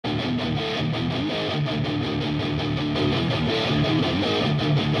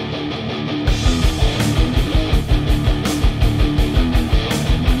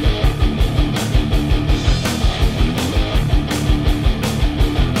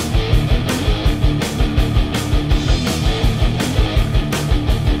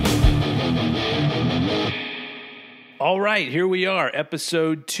right, here we are,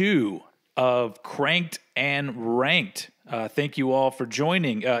 episode 2 of Cranked and Ranked. Thank you all for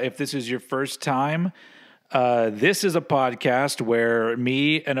joining. If this is your first time, this is a podcast where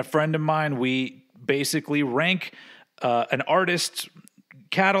me and a friend of mine, we basically rank an artist's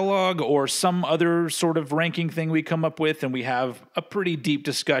catalog or some other sort of ranking thing we come up with, and we have a pretty deep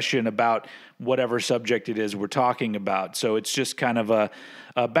discussion about whatever subject it is we're talking about. So it's just kind of a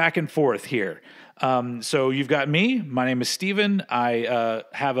back and forth here. So you've got me. My name is Steven. I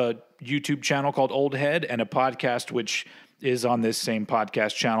have a YouTube channel called Old Head and a podcast which is on this same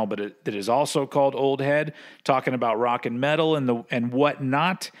podcast channel, but it is also called Old Head, talking about rock and metal and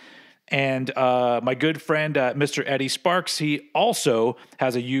whatnot. And my good friend, Mr. Eddie Sparxx, he also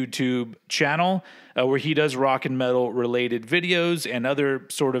has a YouTube channel where he does rock and metal related videos and other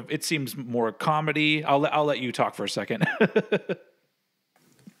sort of, it seems more comedy. I'll let you talk for a second.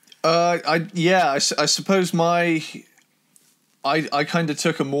 I suppose I kind of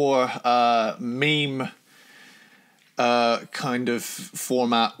took a more meme kind of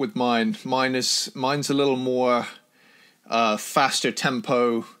format with mine. Mine's a little more faster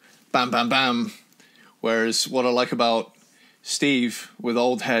tempo, bam bam bam. Whereas what I like about Steve with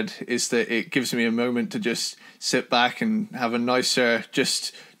Old Head is that it gives me a moment to just sit back and have a nicer,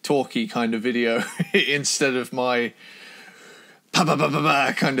 just talky kind of video instead of my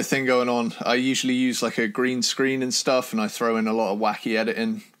kind of thing going on. I usually use like a green screen and stuff, and I throw in a lot of wacky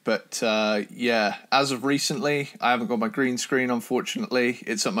editing. But yeah, as of recently, I haven't got my green screen, unfortunately.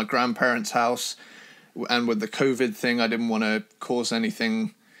 It's at my grandparents' house, and with the COVID thing, I didn't want to cause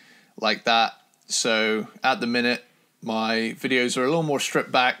anything like that. So at the minute, my videos are a little more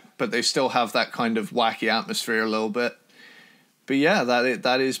stripped back, but they still have that kind of wacky atmosphere a little bit. But yeah,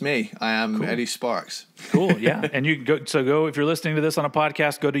 that is me. I am cool. Eddie Sparxx. Cool, yeah. And you can go if you're listening to this on a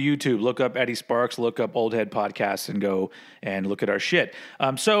podcast, go to YouTube, look up Eddie Sparxx, look up Old Head Podcasts, and go and look at our shit.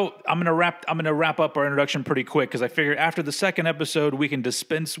 So I'm gonna wrap up our introduction pretty quick because I figure after the second episode we can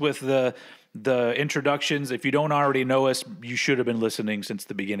dispense with the introductions. If you don't already know us, you should have been listening since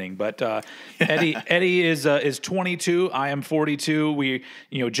the beginning. But Eddie is 22. I am 42. We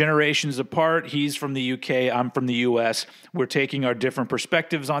generations apart. He's from the UK. I'm from the US. We're taking our different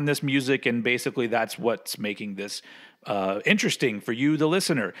perspectives on this music, and basically that's what's making this interesting for you, the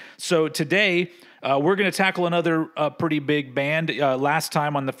listener. So today we're going to tackle another pretty big band. Last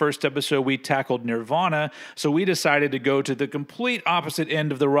time on the first episode, we tackled Nirvana. So we decided to go to the complete opposite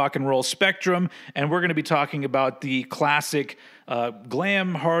end of the rock and roll spectrum. And we're going to be talking about the classic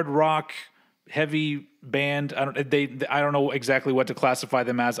glam, hard rock, heavy band. I don't know exactly what to classify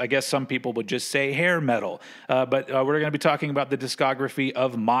them as. I guess some people would just say hair metal. But we're going to be talking about the discography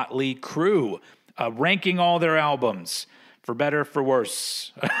of Mötley Crüe, ranking all their albums. For better, for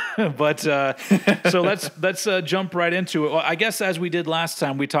worse. But so let's jump right into it. Well, I guess as we did last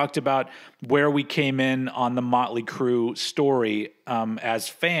time, we talked about where we came in on the Mötley Crüe story as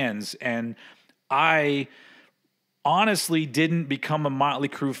fans. And I honestly didn't become a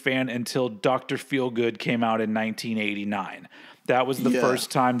Mötley Crüe fan until Dr. Feelgood came out in 1989. That was the first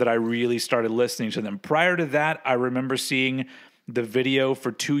time that I really started listening to them. Prior to that, I remember seeing the video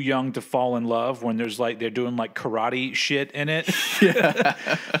for Too Young to Fall in Love when they're doing like karate shit in it.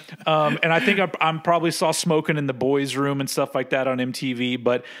 And I think I'm probably saw Smoking in the Boys Room and stuff like that on MTV,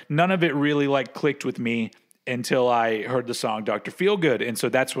 but none of it really like clicked with me until I heard the song Dr. Feelgood. And so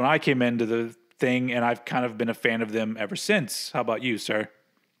that's when I came into the thing, and I've kind of been a fan of them ever since. How about you, sir?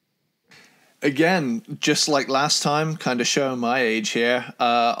 Again, just like last time, kind of showing my age here,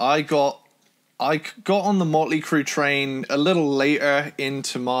 I got on the Mötley Crüe train a little later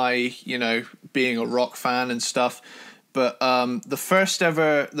into my, being a rock fan and stuff. But the first two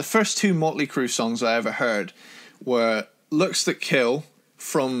Mötley Crüe songs I ever heard were Looks That Kill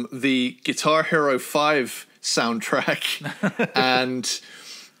from the Guitar Hero 5 soundtrack and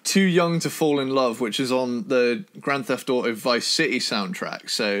Too Young to Fall in Love, which is on the Grand Theft Auto Vice City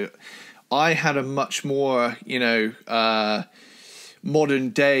soundtrack. So I had a much more, modern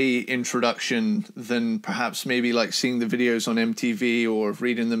day introduction than perhaps maybe like seeing the videos on MTV or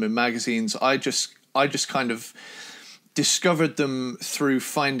reading them in magazines. I just kind of discovered them through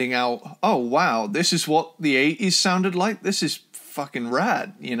finding out, oh wow, this is what the 80s sounded like. This is fucking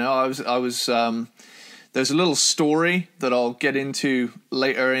rad. I was there's a little story that I'll get into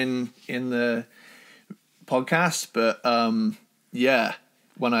later in the podcast, but yeah,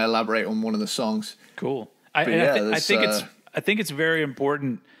 when I elaborate on one of the songs. Cool. I think it's very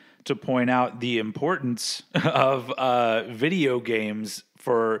important to point out the importance of video games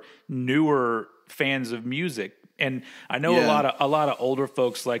for newer fans of music. And I know a lot of older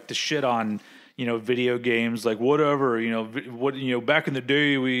folks like to shit on video games, like whatever, back in the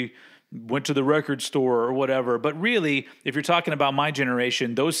day we went to the record store or whatever. But really, if you're talking about my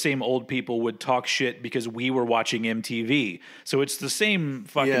generation, those same old people would talk shit because we were watching MTV. So it's the same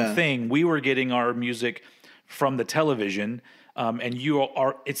fucking thing. We were getting our music from the television, and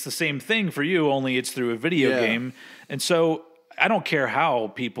it's the same thing for you, only it's through a video game. And so I don't care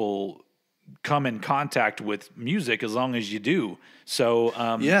how people come in contact with music as long as you do. So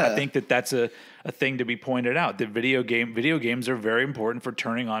I think that's a thing to be pointed out, that video games are very important for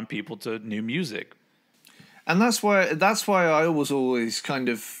turning on people to new music. And that's why I was always kind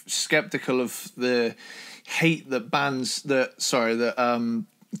of skeptical of the hate that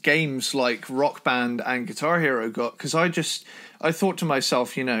games like Rock Band and Guitar Hero got, because I thought to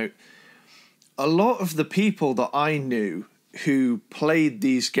myself, a lot of the people that I knew who played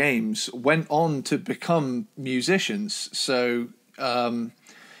these games went on to become musicians. So,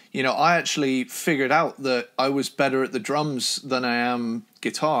 I actually figured out that I was better at the drums than I am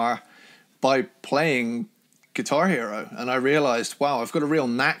guitar by playing Guitar Hero. And I realized, wow, I've got a real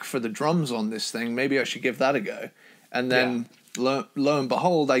knack for the drums on this thing. Maybe I should give that a go. And then lo and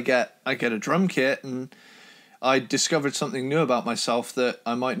behold, I get a drum kit, and I discovered something new about myself that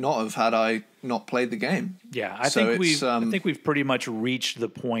I might not have had I not played the game. Yeah, I think we've pretty much reached the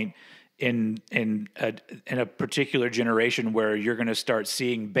point in a particular generation where you're going to start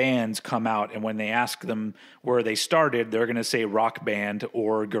seeing bands come out, and when they ask them where they started, they're going to say Rock Band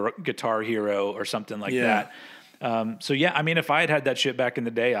or Guitar Hero or something like that. So yeah, I mean, if I had that shit back in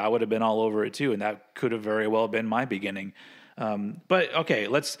the day, I would have been all over it too, and that could have very well been my beginning. But okay,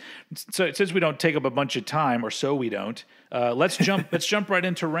 so since we don't take up a bunch of time, or so we don't, let's jump right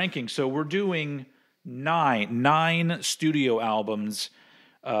into ranking. So we're doing nine studio albums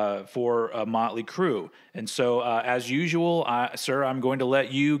for Mötley Crüe. And so as usual, sir, I'm going to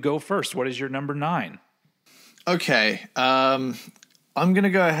let you go first. What is your number 9? Okay, I'm going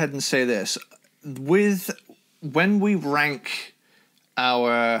to go ahead and say this. When we rank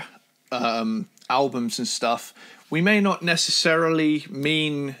our albums and stuff, we may not necessarily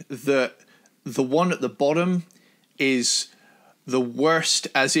mean that the one at the bottom is the worst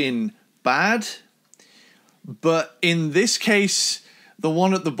as in bad, but in this case, the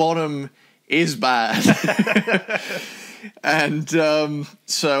one at the bottom is bad. And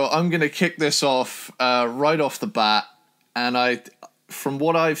so I'm going to kick this off right off the bat, and from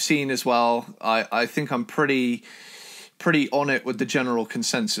what I've seen as well, I think I'm pretty on it with the general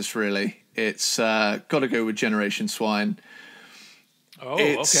consensus, really. It's got to go with Generation Swine. Oh,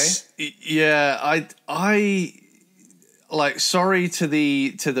 okay. Yeah, I like, sorry to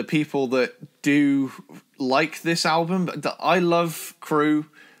the people that do like this album, but I love Crüe,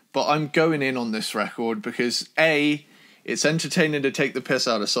 but I'm going in on this record because A, it's entertaining to take the piss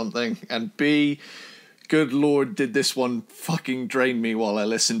out of something, and B, good lord, did this one fucking drain me while I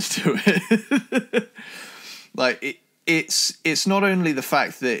listened to it. Like, it's not only the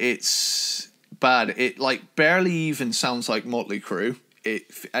fact that it's bad, it like barely even sounds like Mötley Crüe.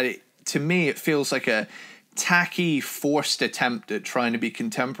 It to me, it feels like a tacky, forced attempt at trying to be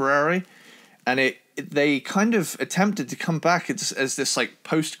contemporary, and they kind of attempted to come back as this like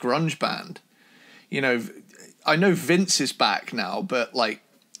post-grunge band. I know Vince is back now, but like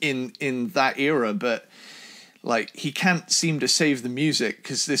in that era, but like he can't seem to save the music,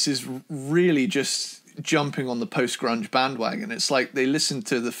 because this is really just jumping on the post-grunge bandwagon. It's like they listened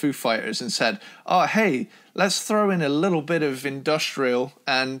to the Foo Fighters and said, oh hey, let's throw in a little bit of industrial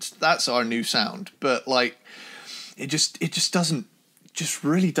and that's our new sound. But like it just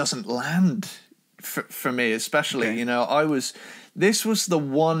really doesn't land for me, especially. Okay. This was the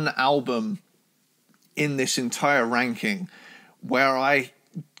one album in this entire ranking where I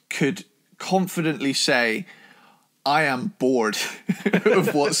could confidently say I am bored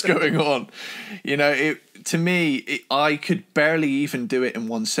of what's going on. To me, I could barely even do it in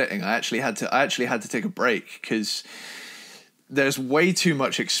one sitting. I actually had to take a break because there's way too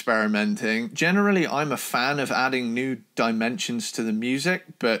much experimenting. Generally, I'm a fan of adding new dimensions to the music,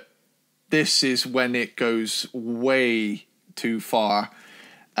 but this is when it goes way too far.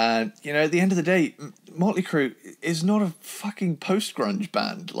 And, at the end of the day, Mötley Crüe is not a fucking post-grunge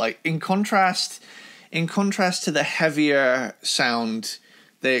band. Like, in contrast to the heavier sound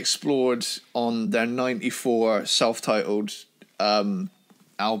they explored on their 94 self-titled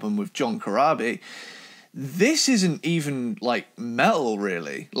album with John Corabi, this isn't even like metal,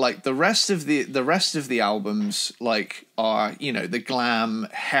 really. Like the rest of the albums like are, the glam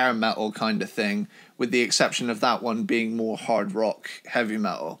hair metal kind of thing, with the exception of that one being more hard rock, heavy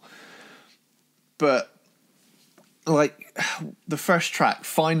metal. But like the first track,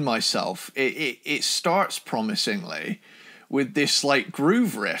 Find Myself, it starts promisingly with this like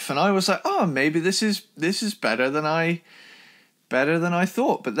groove riff, and I was like, oh, maybe this is better than I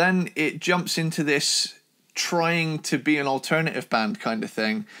thought. But then it jumps into this trying to be an alternative band kind of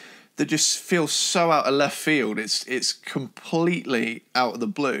thing that just feels so out of left field. It's completely out of the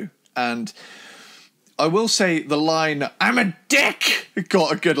blue. And I will say the line "I'm a dick"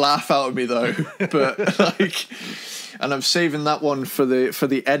 got a good laugh out of me though. But like, and I'm saving that one for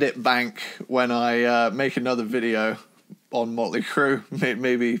the edit bank when I make another video on Mötley Crüe.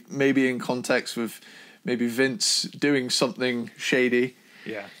 Maybe in context with maybe Vince doing something shady.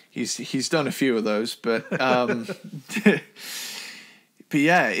 Yeah, he's done a few of those, but but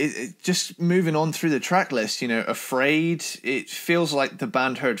yeah, it just moving on through the track list, you know, Afraid, it feels like the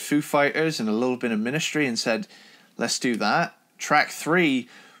band heard Foo Fighters and a little bit of Ministry and said, let's do that. Track 3,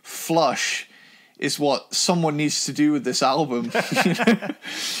 Flush, is what someone needs to do with this album.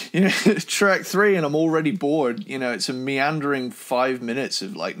 you know, track 3, and I'm already bored. You know, it's a meandering 5 minutes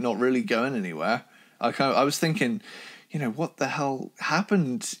of like not really going anywhere. I was thinking, you know, what the hell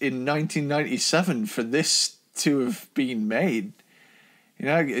happened in 1997 for this to have been made? You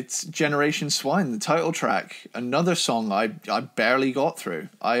know, it's Generation Swine, the title track, another song I barely got through.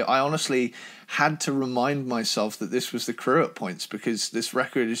 I honestly had to remind myself that this was the Crüe at points, because this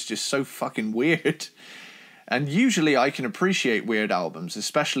record is just so fucking weird. And usually I can appreciate weird albums,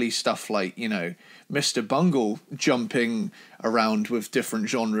 especially stuff like, you know, Mr. Bungle jumping around with different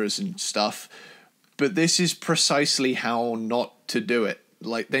genres and stuff. But this is precisely how not to do it.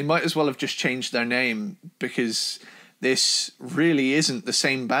 Like, they might as well have just changed their name, because this really isn't the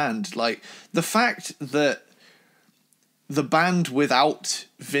same band. Like, the fact that the band without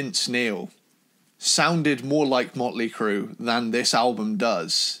Vince Neil sounded more like Mötley Crüe than this album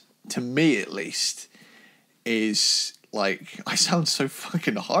does, to me at least, is like, I sound so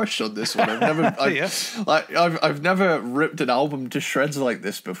fucking harsh on this one. I've never ripped an album to shreds like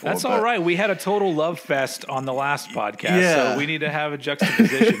this before. That's all right. We had a total love fest on the last podcast, so we need to have a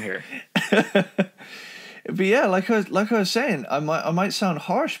juxtaposition here. But yeah, like I was saying, I might sound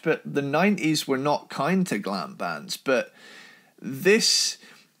harsh, but the 90s were not kind to glam bands. But this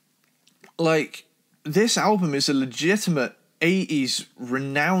album is a legitimate 80s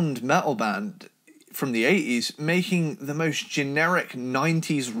renowned metal band from the 80s making the most generic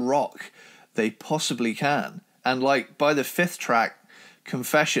 90s rock they possibly can. And like, by the 5th track,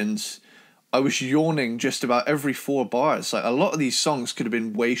 Confessions, I was yawning just about every 4 bars. Like, a lot of these songs could have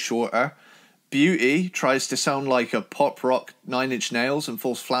been way shorter. Beauty tries to sound like a pop rock 9 Inch Nails and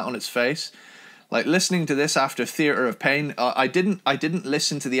falls flat on its face. Like, listening to this after Theatre of Pain, I didn't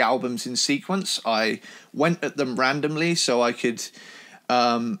listen to the albums in sequence. I went at them randomly so I could,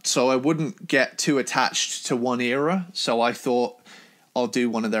 so I wouldn't get too attached to one era. So I thought, I'll do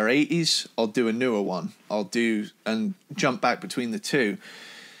one of their 80s, I'll do a newer one, and jump back between the two.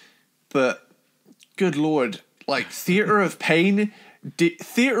 But good lord, like, Theatre of Pain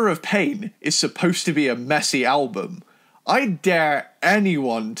is supposed to be a messy album. I dare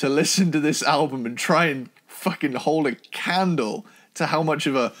anyone to listen to this album and try and fucking hold a candle to how much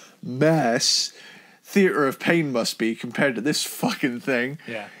of a mess Theatre of Pain must be compared to this fucking thing.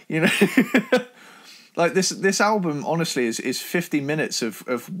 Yeah. You know? Like, this album, honestly, is 50 minutes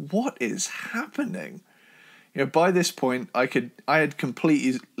of what is happening. You know, by this point, I had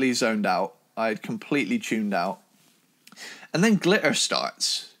completely zoned out. I had completely tuned out. And then Glitter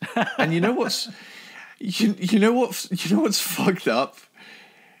starts. And you know what's fucked up?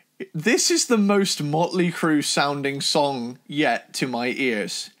 This is the most Mötley Crüe sounding song yet to my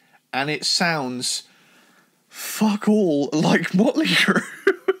ears. And it sounds fuck all like Mötley Crüe.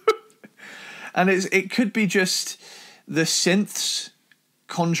 And it could be just the synths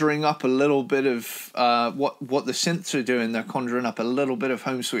conjuring up a little bit of what the synths are doing. They're conjuring up a little bit of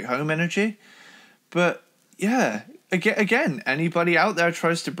Home Sweet Home energy. But yeah, again, anybody out there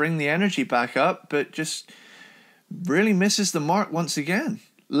tries to bring the energy back up, but just really misses the mark once again.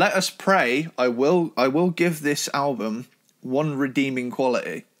 Let Us Pray, I will give this album one redeeming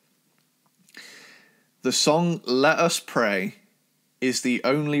quality. The song Let Us Pray is the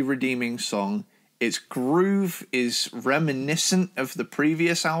only redeeming song. Its groove is reminiscent of the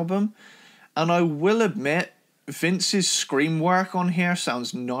previous album, and I will admit, Vince's scream work on here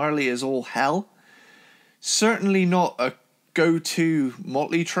sounds gnarly as all hell. Certainly not a go-to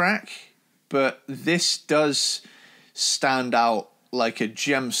Mötley track, but this does stand out like a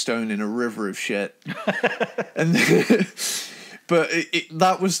gemstone in a river of shit. And but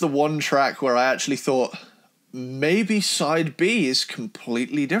that was the one track where I actually thought, maybe side B is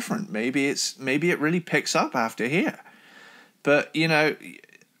completely different. Maybe it really picks up after here. But, you know,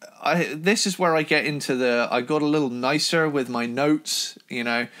 this is where I get into I got a little nicer with my notes, you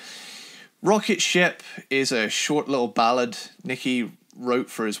know. Rocket Ship is a short little ballad Nicky wrote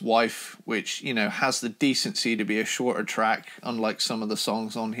for his wife, which, you know, has the decency to be a shorter track, unlike some of the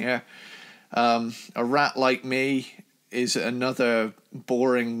songs on here. A Rat Like Me is another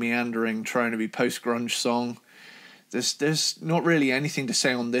boring, meandering, trying to be post-grunge song. There's not really anything to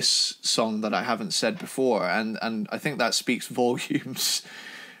say on this song that I haven't said before, and I think that speaks volumes.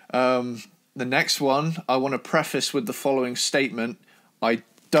 The next one, I want to preface with the following statement. I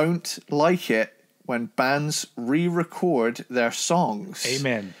don't like it when bands re-record their songs.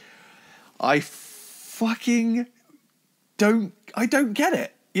 Amen. I don't get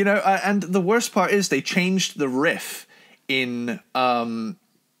it. You know, and the worst part is they changed the riff in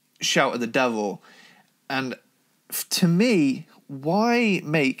Shout at the Devil, and to me, why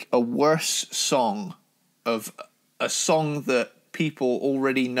make a worse song of a song that people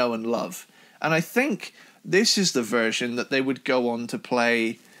already know and love? And I think this is the version that they would go on to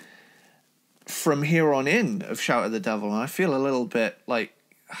play from here on in of Shout at the Devil, and I feel a little bit like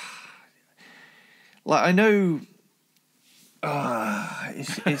I know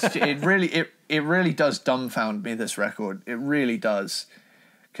it really does dumbfound me, this record. It really does,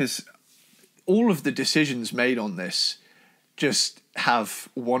 because all of the decisions made on this just have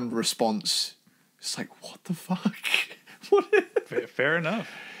one response. It's like, what the fuck? Fair enough.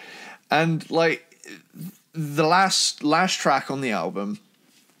 And like the last track on the album,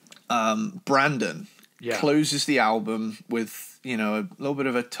 Brandon, closes the album with, you know, a little bit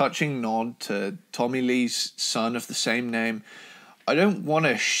of a touching nod to Tommy Lee's son of the same name. I don't want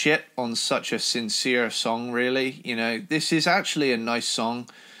to shit on such a sincere song, really. You know, this is actually a nice song.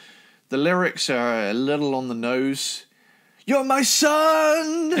 The lyrics are a little on the nose. You're my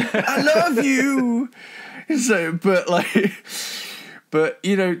son! I love you! So, but,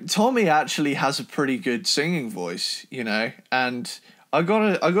 you know, Tommy actually has a pretty good singing voice, you know, and I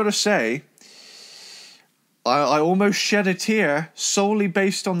gotta say, I almost shed a tear solely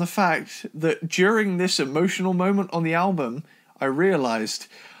based on the fact that during this emotional moment on the album, I realized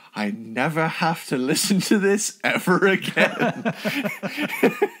I never have to listen to this ever again.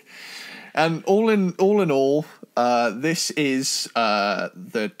 And all in all, this is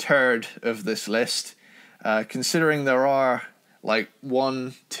the third of this list. Considering there are like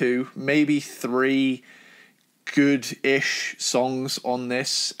 1, 2, maybe 3 good-ish songs on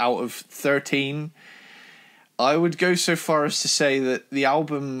this out of 13, I would go so far as to say that the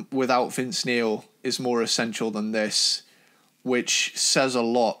album without Vince Neil is more essential than this, which says a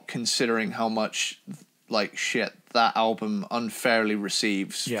lot considering how much like shit that album unfairly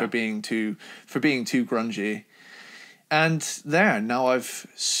receives for being too grungy. And now I've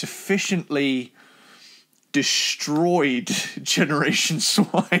sufficiently destroyed Generation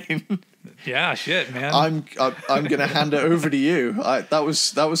Swine. Yeah, shit, man. I'm gonna hand it over to you. That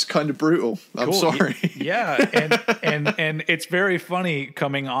was kind of brutal. I'm sorry. Yeah, and it's very funny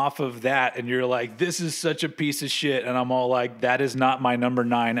coming off of that, and you're like, "This is such a piece of shit," and I'm all like, "That is not my number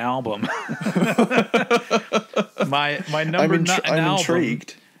 9 album." my number 9 album. I'm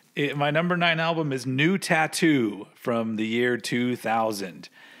intrigued. My number 9 album is New Tattoo from the year 2000.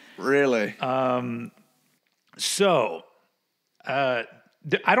 Really? So, I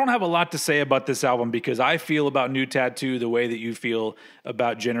don't have a lot to say about this album because I feel about New Tattoo the way that you feel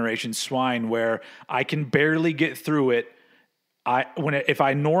about Generation Swine, where I can barely get through it. If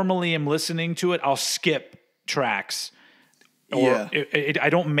I normally am listening to it, I'll skip tracks. Or I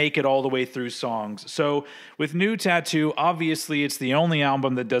don't make it all the way through songs. So with New Tattoo, obviously it's the only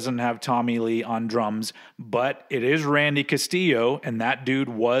album that doesn't have Tommy Lee on drums, but it is Randy Castillo, and that dude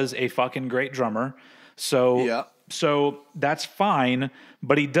was a fucking great drummer. So that's fine,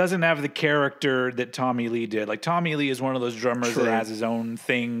 but he doesn't have the character that Tommy Lee did. Like, Tommy Lee is one of those drummers that has his own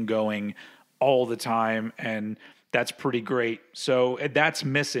thing going all the time, and that's pretty great. So that's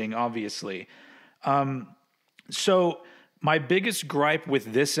missing, obviously. So my biggest gripe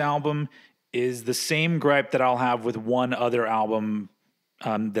with this album is the same gripe that I'll have with one other album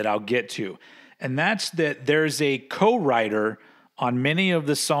that I'll get to. And that's that there's a co-writer on many of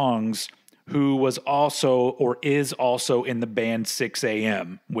the songs who was also or is also in the band 6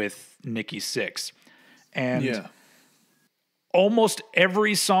 a.m. with Nikki Sixx. And almost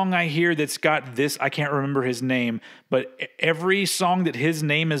every song I hear that's got this, I can't remember his name, but every song that his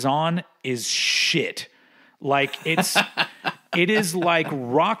name is on is shit. Like, it's It is like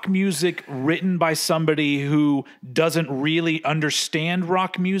rock music written by somebody who doesn't really understand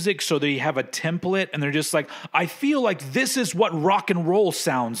rock music, so they have a template and they're just like, I feel like this is what rock and roll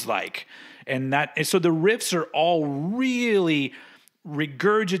sounds like. And so the riffs are all really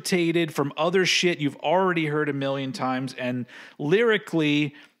regurgitated from other shit you've already heard a million times, and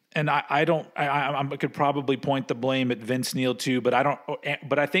lyrically, and I could probably point the blame at Vince Neil too, but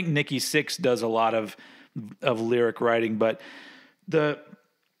I think Nikki Sixx does a lot of lyric writing, but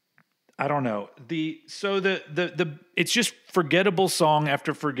I don't know. It's just forgettable song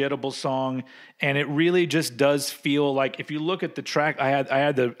after forgettable song, and it really just does feel like, if you look at the track, I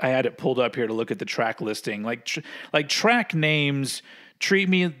had it pulled up here to look at the track listing, like track names: Treat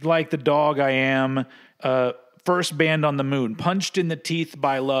Me Like the Dog I Am, First Band on the Moon, Punched in the Teeth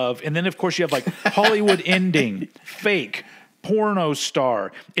by Love, and then of course you have like Hollywood Ending, Fake, Porno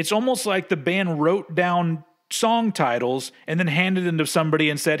Star. It's almost like the band wrote down song titles and then handed them to somebody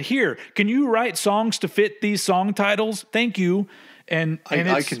and said, "Here, can you write songs to fit these song titles? Thank you." And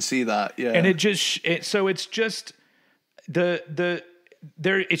I can see that, yeah. And it's just it's just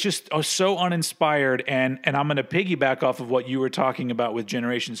so uninspired. And I'm going to piggyback off of what you were talking about with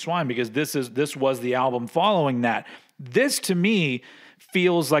Generation Swine, because this was the album following that. This to me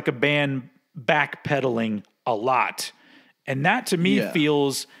feels like a band backpedaling a lot, and that to me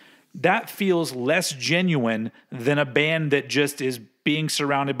feels less genuine than a band that just is being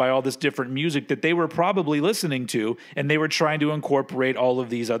surrounded by all this different music that they were probably listening to, and they were trying to incorporate all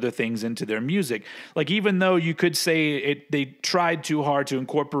of these other things into their music. Like, even though you could say they tried too hard to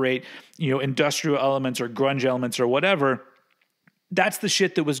incorporate, industrial elements or grunge elements or whatever, that's the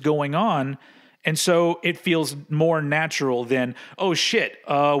shit that was going on. And so it feels more natural than, oh shit,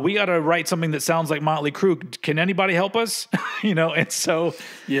 we got to write something that sounds like Mötley Crüe. Can anybody help us? And so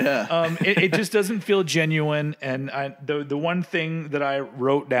it just doesn't feel genuine. And the one thing that I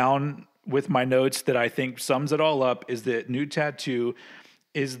wrote down with my notes that I think sums it all up is that New Tattoo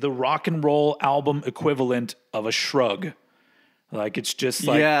is the rock and roll album equivalent of a shrug. Like, it's just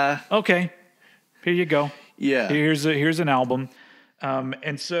like, okay, here you go. Yeah. Here's an album.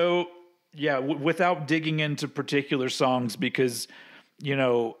 And so, yeah, without digging into particular songs, because,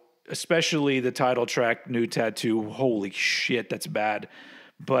 especially the title track, New Tattoo, holy shit, that's bad.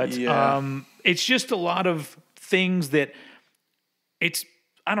 But it's just a lot of things that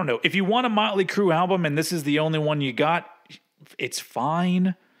I don't know. If you want a Mötley Crüe album and this is the only one you got, it's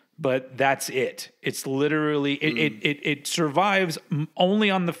fine, but that's it. It's literally, it survives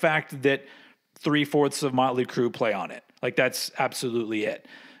only on the fact that 3/4 of Mötley Crüe play on it. Like, that's absolutely it.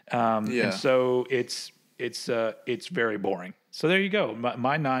 And so it's very boring. So there you go.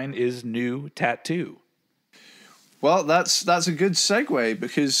 My 9 is New Tattoo. Well, that's a good segue,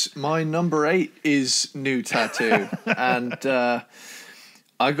 because my number 8 is New Tattoo. And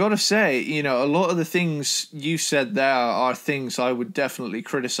I gotta say, a lot of the things you said there are things I would definitely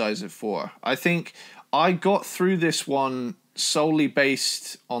criticize it for. I think I got through this one solely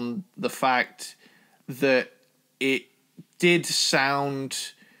based on the fact that it did sound...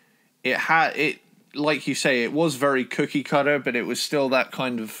 It like you say, it was very cookie cutter, but it was still that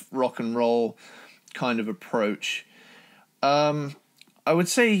kind of rock and roll kind of approach. I would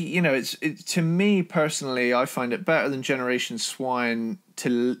say, to me personally, I find it better than Generation Swine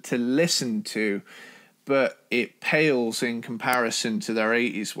to listen to, but it pales in comparison to their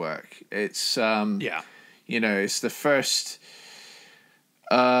 80s work. It's it's the first.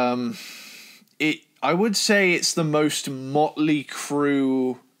 I would say it's the most Mötley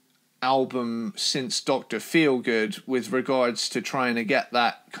Crüe album since Dr. Feelgood, with regards to trying to get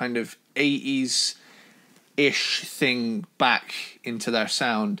that kind of 80s-ish thing back into their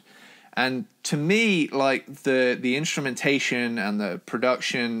sound. And to me, like, the instrumentation and the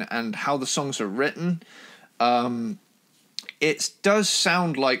production and how the songs are written, it does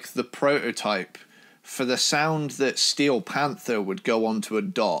sound like the prototype for the sound that Steel Panther would go on to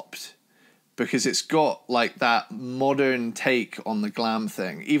adopt. Because it's got like that modern take on the glam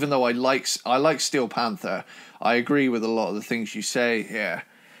thing. Even though I like Steel Panther, I agree with a lot of the things you say here.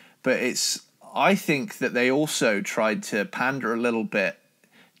 But I think that they also tried to pander a little bit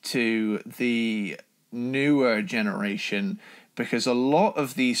to the newer generation, because a lot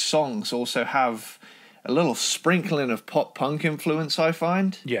of these songs also have a little sprinkling of pop punk influence, I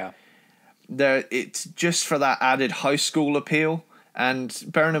find. Yeah. It's just for that added high school appeal. And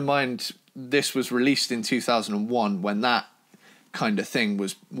bearing in mind, this was released in 2001 when that kind of thing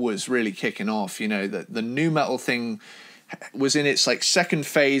was really kicking off. The new metal thing was in its like second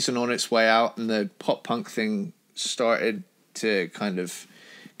phase and on its way out, and the pop punk thing started to kind of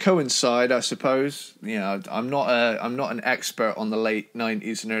coincide, I suppose. You know, I'm not an expert on the late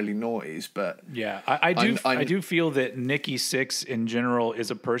 90s and early noughties, but yeah, I do feel that Nikki Sixx in general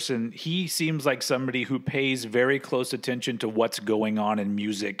is a person. He seems like somebody who pays very close attention to what's going on in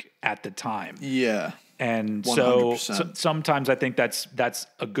music at the time. Yeah. And 100%. so sometimes I think that's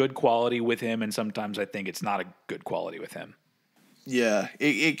a good quality with him, and sometimes I think it's not a good quality with him. Yeah,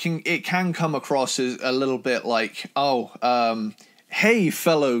 it can come across as a little bit like, hey,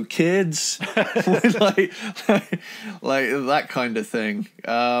 fellow kids, like that kind of thing.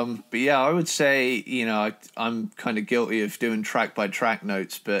 But yeah, I would say, you know, I'm kind of guilty of doing track by track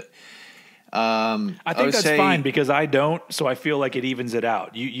notes, but I think that's fine because I don't, so I feel like it evens it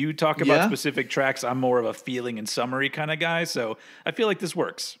out. You talk about specific tracks. I'm more of a feeling and summary kind of guy, so I feel like this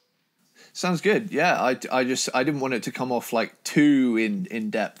works. Sounds good. Yeah, I didn't want it to come off like too in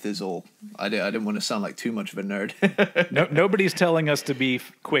depth is all. I didn't want to sound like too much of a nerd. Nobody's telling us to be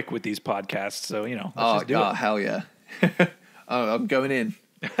quick with these podcasts, so you know. Let's just do it. Hell yeah! I'm going in.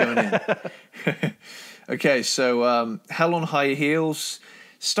 Okay, so Hell on High Heels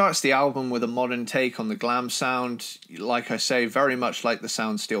starts the album with a modern take on the glam sound. Like I say, very much like the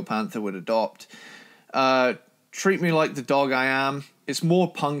sound Steel Panther would adopt. Treat Me Like the Dog I Am. It's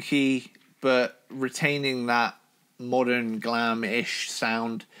more punky, but retaining that modern glam-ish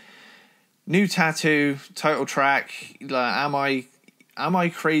sound. New Tattoo, title track. Am I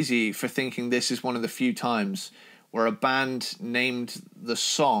crazy for thinking this is one of the few times where a band named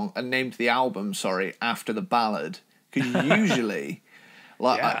the album, after the ballad? Because usually,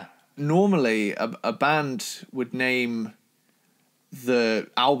 normally a band would name the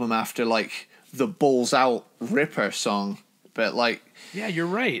album after like the Balls Out Ripper song, but like, yeah, you're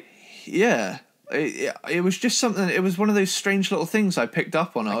right. Yeah, it was just something. It was one of those strange little things I picked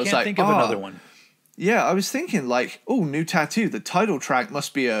up on. I was can't like, think of another one. Yeah, I was thinking like, oh, New Tattoo. The title track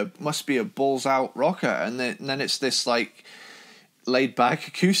must be a balls out rocker, and then it's this like laid back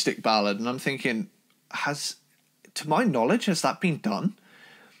acoustic ballad, and I'm thinking, to my knowledge, has that been done?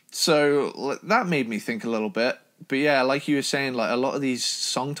 So that made me think a little bit. But yeah, like you were saying, like a lot of these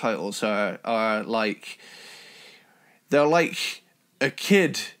song titles are like, they're like a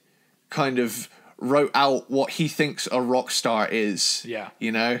kid kind of wrote out what he thinks a rock star is. Yeah.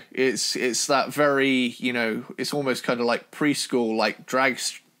 You know, it's that very, you know, it's almost kind of like preschool, like drag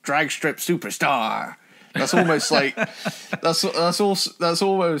strip superstar. That's almost like, that's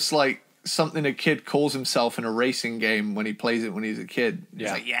almost like something a kid calls himself in a racing game when he plays it when he's a kid. Yeah.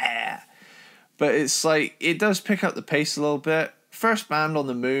 It's like, yeah. But it's like, it does pick up the pace a little bit. First Band on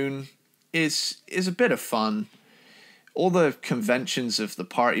the Moon is a bit of fun. All the conventions of the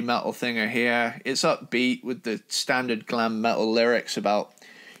party metal thing are here. It's upbeat with the standard glam metal lyrics about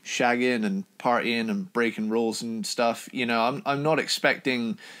shagging and partying and breaking rules and stuff. You know, I'm not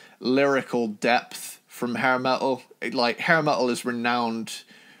expecting lyrical depth from hair metal. Like, hair metal is renowned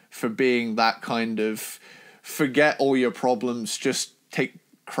for being that kind of forget all your problems, just take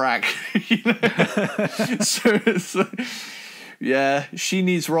crack. You know? so yeah, She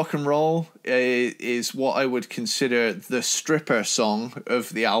Needs Rock and Roll is what I would consider the stripper song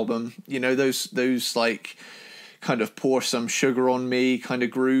of the album. You know, those like kind of pour some sugar on me kind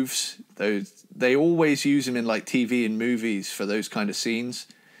of grooves. They always use them in like TV and movies for those kind of scenes.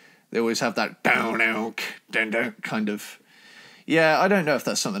 They always have that down kind of. Yeah, I don't know if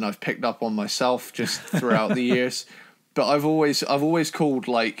that's something I've picked up on myself just throughout the years, but I've always called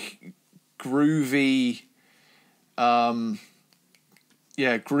like groovy.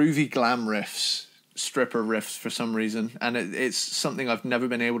 Groovy glam riffs, stripper riffs for some reason, and it's something I've never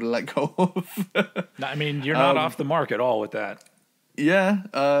been able to let go of. I mean, you're not off the mark at all with that. Yeah,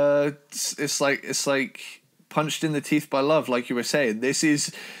 it's like punched in the teeth by love, like you were saying. This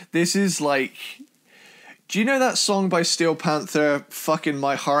is like, do you know that song by Steel Panther, "Fucking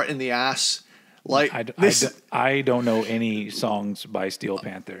My Heart in the Ass"? Like I don't know any songs by Steel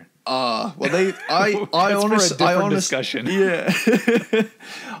Panther. Well, I honestly, discussion. Yeah,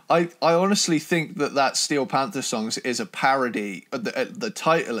 I honestly think that Steel Panther songs is a parody. The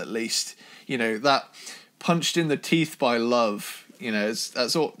title, at least, you know, that punched in the teeth by love. You know,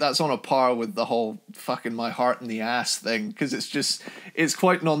 that's on a par with the whole fucking my heart in the ass thing, because it's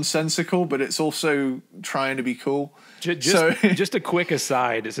quite nonsensical, but it's also trying to be cool. Just a quick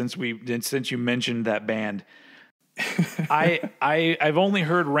aside, since you mentioned that band. I've only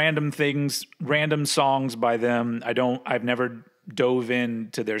heard random songs by them. I've never dove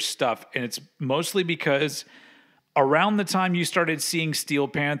into their stuff, and it's mostly because around the time you started seeing Steel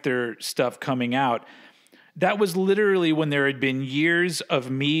Panther stuff coming out, that was literally when there had been years of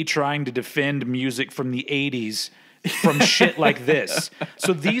me trying to defend music from the 80s from shit like this.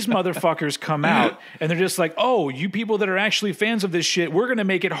 So these motherfuckers come out and they're just like, oh, you people that are actually fans of this shit, we're going to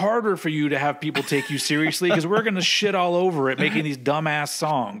make it harder for you to have people take you seriously because we're going to shit all over it making these dumbass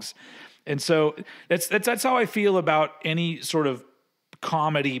songs. And so that's how I feel about any sort of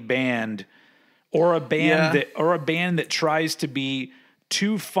comedy band or a band that tries to be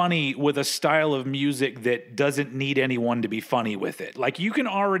too funny with a style of music that doesn't need anyone to be funny with it. Like, you can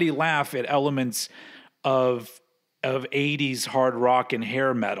already laugh at elements of 80s hard rock and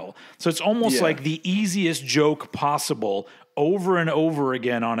hair metal. So it's almost like the easiest joke possible over and over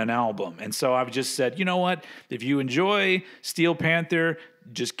again on an album. And so I've just said, you know what? If you enjoy Steel Panther,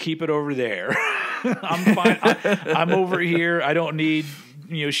 just keep it over there. I'm fine. I'm over here. I don't need,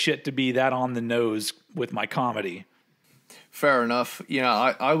 shit to be that on the nose with my comedy. Fair enough.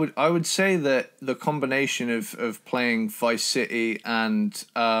 I would say that the combination of playing Vice City and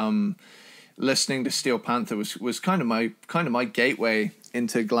listening to Steel Panther was kind of my gateway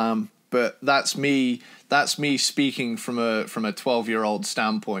into glam. But that's me speaking from a 12-year-old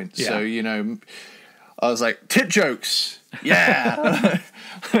standpoint. Yeah. So I was like, tit jokes, yeah.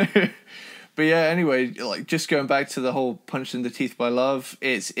 But yeah, anyway, like, just going back to the whole Punched in the Teeth by Love,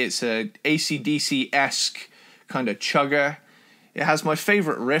 it's a AC/DC-esque kind of chugger. It has my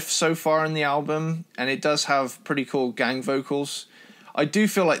favorite riff so far in the album, and it does have pretty cool gang vocals. I do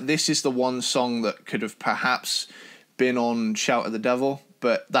feel like this is the one song that could have perhaps been on Shout at the Devil,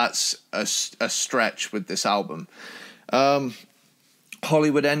 but that's a stretch with this album.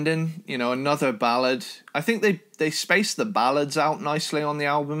 Hollywood Ending, another ballad. I think they spaced the ballads out nicely on the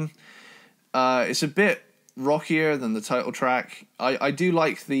album. It's a bit rockier than the title track. I do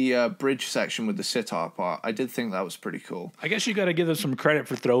like the bridge section with the sitar part. I did think that was pretty cool. I guess you got to give them some credit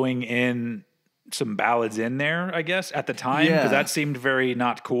for throwing in some ballads in there, I guess, at the time, because that seemed very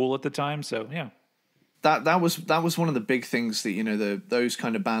not cool at the time. So yeah, that was one of the big things that those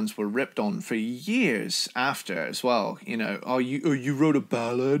kind of bands were ripped on for years after as well. You wrote a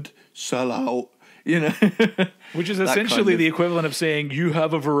ballad, sell out. Which is essentially the equivalent of saying you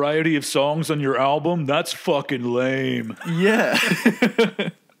have a variety of songs on your album. That's fucking lame. Yeah.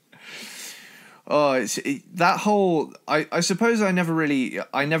 That whole. I suppose I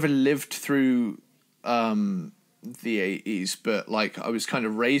never lived through the 80s, but like I was kind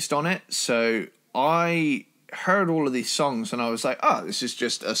of raised on it, so I heard all of these songs and I was like, oh, this is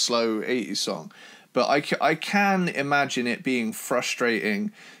just a slow 80s song. But I can imagine it being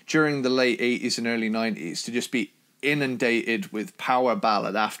frustrating during the late 80s and early 90s to just be inundated with power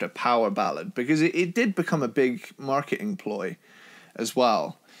ballad after power ballad, because it did become a big marketing ploy as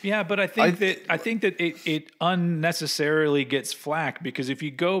well. Yeah, but I think that it unnecessarily gets flack, because if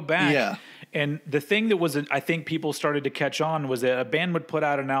you go back, and the thing that was, I think people started to catch on, was that a band would put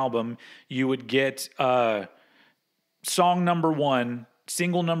out an album, you would get song number one,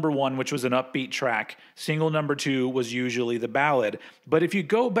 single number one, which was an upbeat track. Single number two was usually the ballad. But if you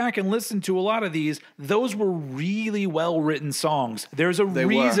go back and listen to a lot of these, those were really well-written songs. There's a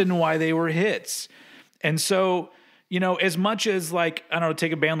reason why they were hits. And so, as much as, like, I don't know,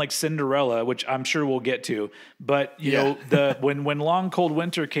 take a band like Cinderella, which I'm sure we'll get to, but, when Long Cold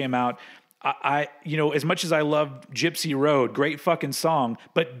Winter came out, I as much as I love Gypsy Road, great fucking song,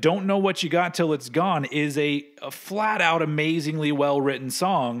 but Don't Know What You Got Till It's Gone is a flat out amazingly well written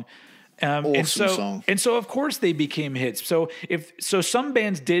song. Awesome song. And so of course they became hits. So some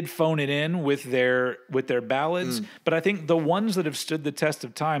bands did phone it in with their ballads, but I think the ones that have stood the test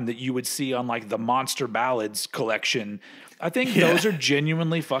of time that you would see on like the Monster Ballads collection, I think those are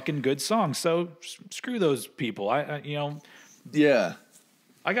genuinely fucking good songs. So screw those people. Yeah.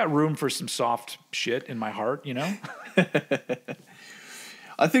 I got room for some soft shit in my heart,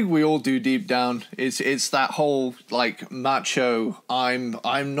 I think we all do deep down. It's that whole like macho. I'm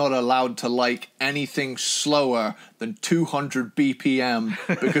not allowed to like anything slower than 200 BPM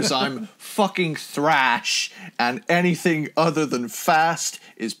because I'm fucking thrash, and anything other than fast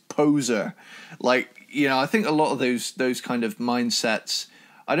is poser. Like, I think a lot of those kind of mindsets,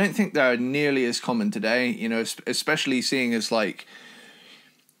 I don't think they're nearly as common today. Especially seeing as like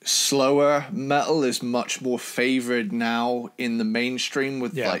slower metal is much more favored now in the mainstream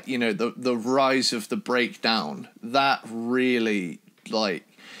with like the rise of the breakdown. That really, like,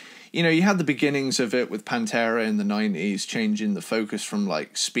 you had the beginnings of it with Pantera in the 90s changing the focus from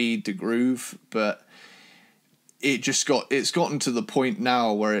like speed to groove, but it's gotten to the point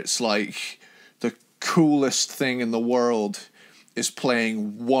now where it's like the coolest thing in the world is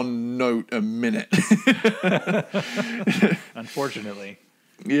playing one note a minute. Unfortunately.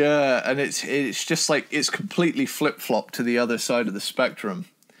 Yeah, and it's just like it's completely flip-flopped to the other side of the spectrum.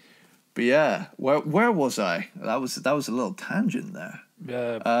 But yeah, where was I? That was a little tangent there.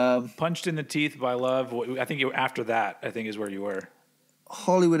 Punched in the Teeth by Love. I think you after that. I think is where you were.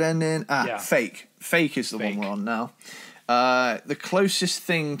 Hollywood Ending. Yeah. Fake is the one we're on now. The closest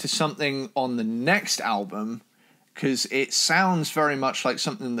thing to something on the next album, because it sounds very much like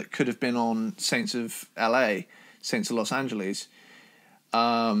something that could have been on Saints of Los Angeles.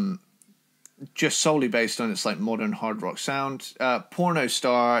 Just solely based on its like modern hard rock sound. Porno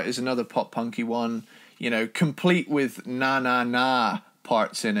Star is another pop punky one, you know, complete with na na na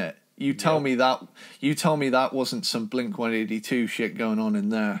parts in it. You tell me that wasn't some Blink-182 shit going on in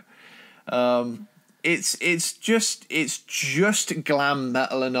there. It's just glam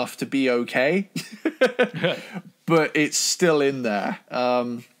metal enough to be okay, but it's still in there.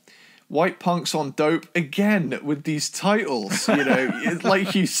 White Punks on Dope, again, with these titles, you know,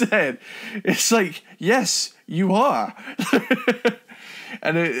 like you said, it's like, yes, you are.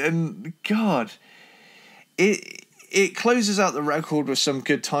 and God, it closes out the record with some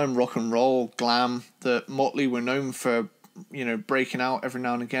good time rock and roll glam that Mötley were known for, you know, breaking out every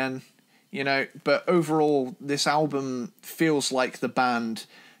now and again, you know, but overall, this album feels like the band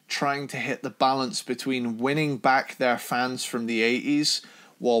trying to hit the balance between winning back their fans from the 80s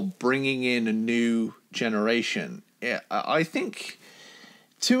while bringing in a new generation. Yeah, I think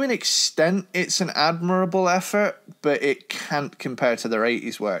to an extent it's an admirable effort, but it can't compare to their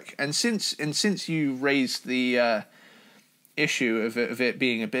 80s work. And since you raised the issue of it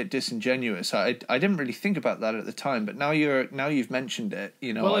being a bit disingenuous, I didn't really think about that at the time, but now you've mentioned it,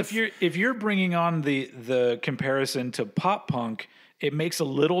 you know. Well, if you're bringing on the comparison to pop punk, it makes a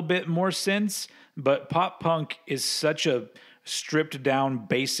little bit more sense, but pop punk is such a stripped down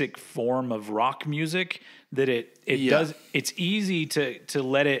basic form of rock music that it's easy to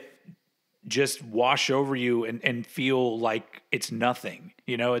let it just wash over you and feel like it's nothing.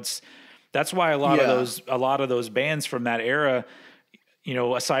 You know, that's why a lot of those bands from that era, you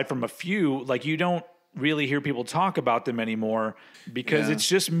know, aside from a few, like you don't really hear people talk about them anymore because it's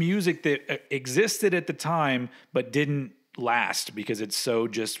just music that existed at the time but didn't last because it's so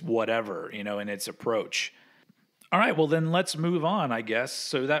just whatever, you know, in its approach. All right, well then let's move on, I guess.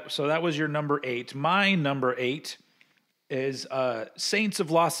 So that was your number 8. My number 8 is Saints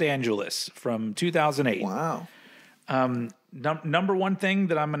of Los Angeles from 2008. Wow. Number one thing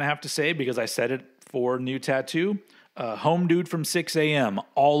that I'm going to have to say, because I said it for New Tattoo, Home Dude from 6 a.m.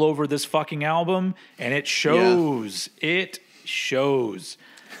 all over this fucking album, and it shows. Yeah. It shows.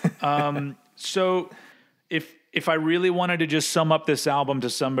 So if I really wanted to just sum up this album to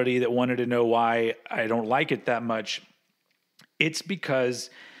somebody that wanted to know why I don't like it that much, it's because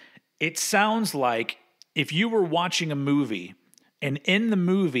it sounds like if you were watching a movie and in the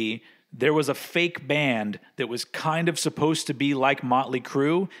movie there was a fake band that was kind of supposed to be like Mötley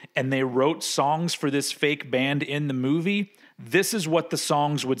Crüe and they wrote songs for this fake band in the movie, this is what the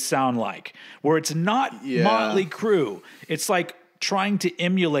songs would sound like. Where it's not Mötley Crüe. It's like trying to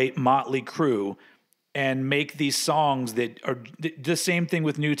emulate Mötley Crüe and make these songs that are the same thing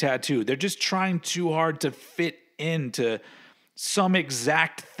with New Tattoo. They're just trying too hard to fit into some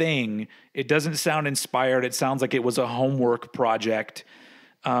exact thing. It doesn't sound inspired. It sounds like it was a homework project.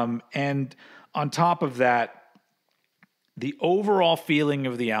 And on top of that, the overall feeling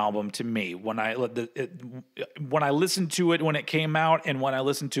of the album to me, when I listened to it when it came out and when I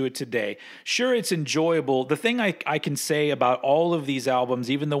listened to it today, sure, it's enjoyable. The thing I can say about all of these albums,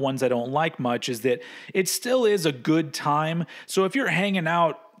 even the ones I don't like much, is that it still is a good time. So if you're hanging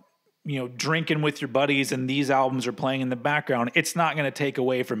out, you know, drinking with your buddies and these albums are playing in the background, it's not going to take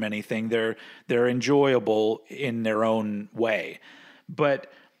away from anything. They're enjoyable in their own way.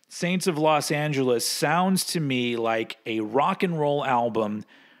 But Saints of Los Angeles sounds to me like a rock and roll album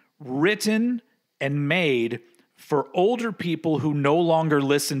written and made for older people who no longer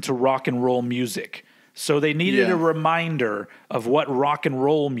listen to rock and roll music. So they needed a reminder of what rock and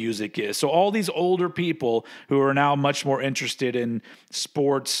roll music is. So all these older people who are now much more interested in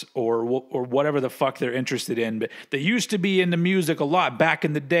sports or whatever the fuck they're interested in, but they used to be into music a lot back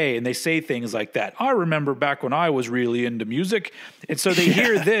in the day, and they say things like that. I remember back when I was really into music. And so they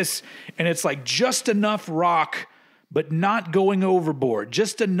hear this, and it's like just enough rock, but not going overboard.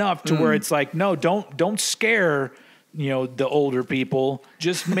 Just enough to where it's like, no, don't scare, you know, the older people.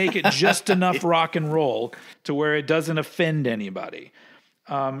 Just make it just enough rock and roll to where it doesn't offend anybody.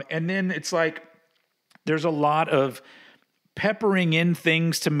 And then it's like there's a lot of peppering in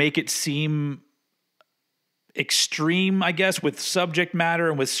things to make it seem extreme, I guess, with subject matter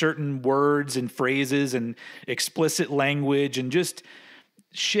and with certain words and phrases and explicit language and just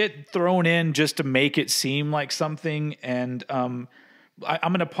shit thrown in just to make it seem like something. And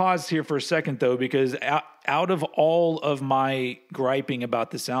I'm going to pause here for a second, though, because out of all of my griping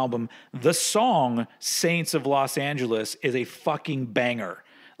about this album, the song Saints of Los Angeles is a fucking banger.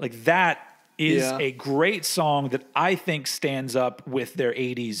 Like, that is a great song that I think stands up with their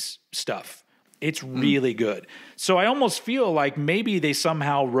 80s stuff. It's really good. So I almost feel like maybe they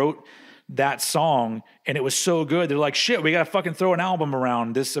somehow wrote that song and it was so good. They're like, shit, we got to fucking throw an album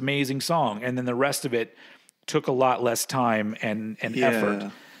around this amazing song. And then the rest of it took a lot less time and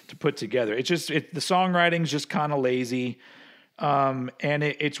effort to put together. It's just, the songwriting's just kind of lazy. And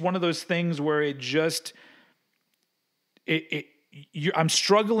it's one of those things where I'm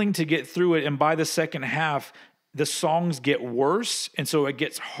struggling to get through it. And by the second half, the songs get worse. And so it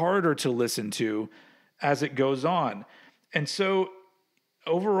gets harder to listen to as it goes on. And so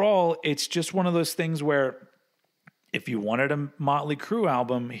overall, it's just one of those things where if you wanted a Mötley Crüe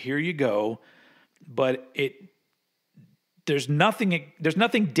album, here you go. But there's nothing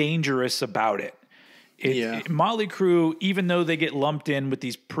dangerous about it. Mötley Crüe, even though they get lumped in with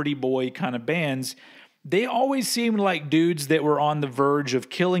these pretty boy kind of bands, they always seemed like dudes that were on the verge of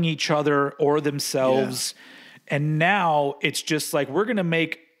killing each other or themselves. Yeah. And now it's just like, we're going to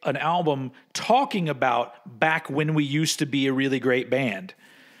make an album talking about back when we used to be a really great band.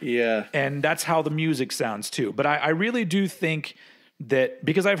 Yeah. And that's how the music sounds too. But I really do think that,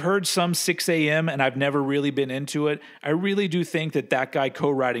 because I've heard some 6 a.m. and I've never really been into it, I really do think that guy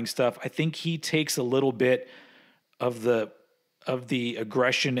co-writing stuff, I think he takes a little bit of the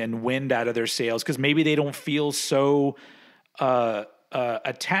aggression and wind out of their sails, because maybe they don't feel so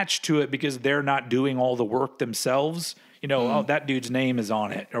attached to it because they're not doing all the work themselves. You know, oh, that dude's name is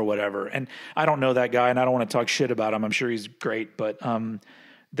on it or whatever. And I don't know that guy and I don't want to talk shit about him. I'm sure he's great, but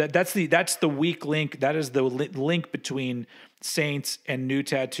that's the weak link. That is the link between Saints and New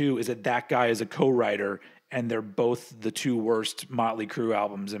Tattoo, is that guy is a co-writer, and they're both the two worst Mötley Crüe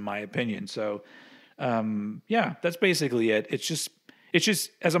albums in my opinion. So yeah, that's basically it. It's just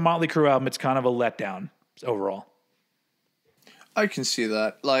as a Mötley Crüe album, it's kind of a letdown overall. I can see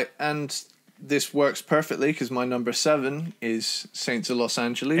that. And this works perfectly because my number 7 is Saints of Los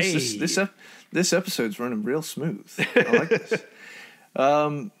Angeles. Hey. This episode's running real smooth. I like this.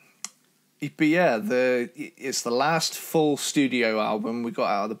 But yeah, it's the last full studio album we got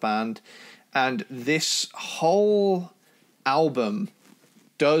out of the band, and this whole album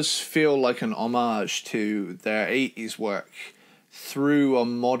does feel like an homage to their 80s work through a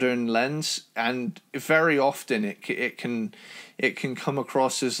modern lens, and very often it can come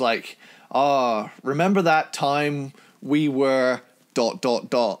across as like, remember that time we were ...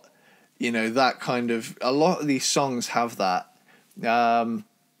 You know, that kind of, a lot of these songs have that.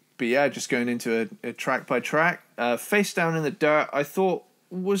 But yeah, just going into a track by track, Face Down in the Dirt, I thought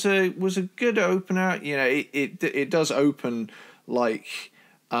was a good opener. You know, it does open like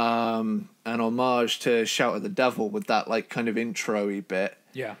an homage to Shout at the Devil with that like kind of intro-y bit.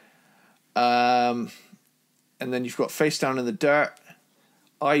 Yeah. And then you've got Face Down in the Dirt.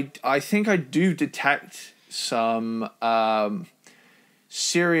 I think I do detect some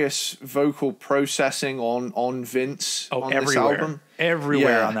serious vocal processing on Vince on this album.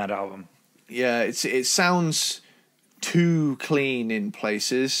 Everywhere on that album. Yeah, it sounds too clean in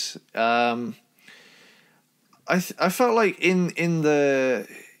places. I felt like in the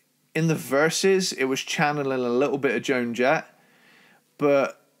verses it was channeling a little bit of Joan Jett,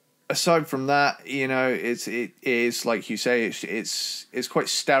 but aside from that, you know, it is like you say, it's quite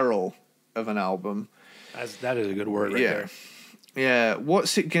sterile of an album. That is a good word right there. Yeah,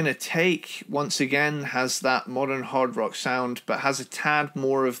 What's It Gonna Take, once again, has that modern hard rock sound, but has a tad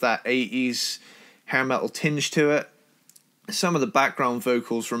more of that 80s hair metal tinge to it. Some of the background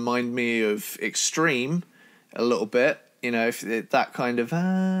vocals remind me of Extreme a little bit, you know, that kind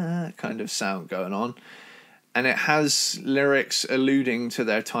of sound going on. And it has lyrics alluding to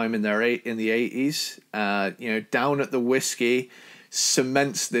their time in the 80s. You know, Down at the Whiskey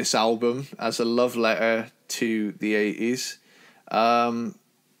cements this album as a love letter to the 80s.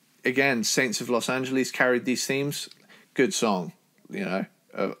 Again, Saints of Los Angeles carried these themes. Good song, you know,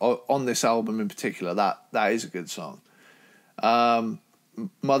 on this album in particular. That is a good song.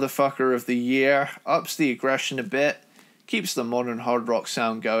 Motherfucker of the Year ups the aggression a bit, keeps the modern hard rock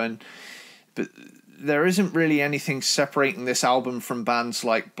sound going, but there isn't really anything separating this album from bands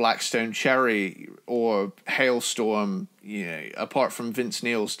like Blackstone Cherry or Hailstorm, you know, apart from Vince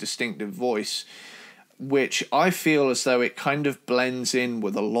Neil's distinctive voice, which I feel as though it kind of blends in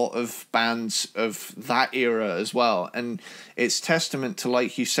with a lot of bands of that era as well. And it's testament to,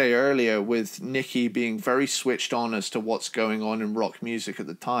 like you say earlier, with Nicky being very switched on as to what's going on in rock music at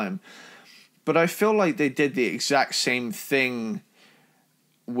the time. But I feel like they did the exact same thing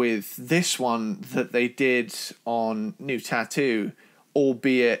with this one that they did on New Tattoo,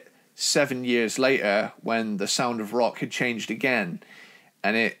 albeit 7 years later when the sound of rock had changed again.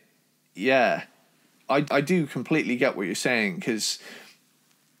 And I do completely get what you're saying, because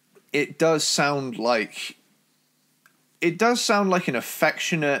it does sound like an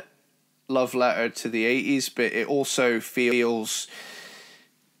affectionate love letter to the 80s, but it also feels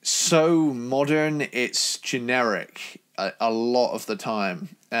so modern. It's generic a lot of the time.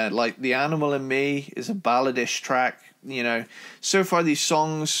 Like The Animal in Me is a balladish track. You know, so far these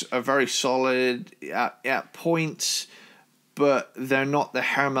songs are very solid at points, but they're not the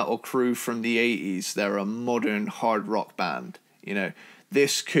hair metal crew from the 80s. They're a modern hard rock band. You know,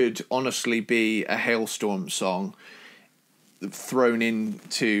 this could honestly be a Hailstorm song thrown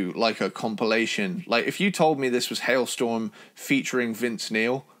into like a compilation. Like, if you told me this was Hailstorm featuring Vince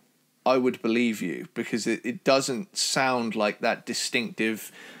Neil, I would believe you, because it doesn't sound like that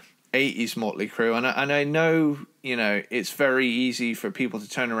distinctive 80s Mötley Crüe. And I know, you know, it's very easy for people to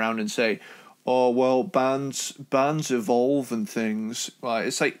turn around and say, oh, well, bands evolve and things. Right?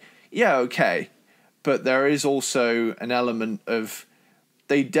 It's like, yeah, okay. But there is also an element of,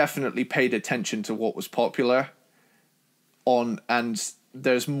 they definitely paid attention to what was popular and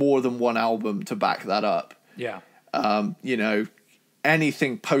there's more than one album to back that up. Yeah. You know,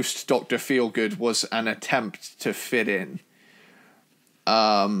 anything post Dr. Feelgood was an attempt to fit in.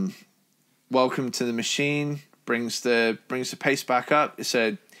 Welcome to the Machine brings the pace back up. It's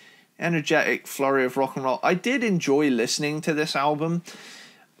a energetic flurry of rock and roll. I did enjoy listening to this album,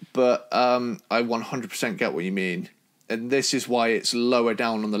 but I 100% get what you mean. And this is why it's lower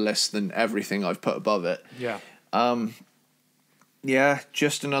down on the list than everything I've put above it. Yeah. Yeah,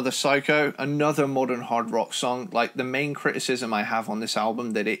 Just Another Psycho, another modern hard rock song. Like, the main criticism I have on this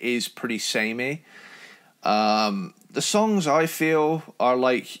album, that it is pretty samey. The songs, I feel, are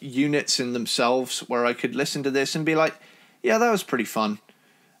like units in themselves, where I could listen to this and be like, yeah, that was pretty fun.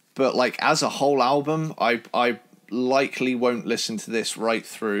 But like, as a whole album, I likely won't listen to this right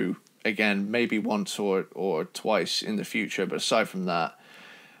through again, maybe once or twice in the future. But aside from that,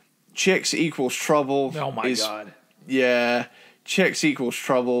 Chicks Equals Trouble. Oh my God. Yeah, Chicks Equals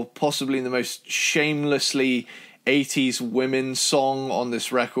Trouble, possibly the most shamelessly 80s women song on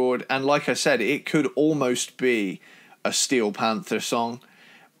this record. And like I said, it could almost be a Steel Panther song,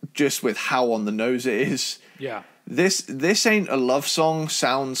 just with how on the nose it is. Yeah. This Ain't a Love Song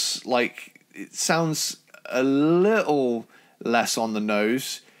sounds a little less on the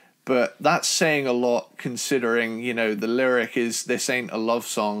nose, but that's saying a lot, considering, you know, the lyric is, this ain't a love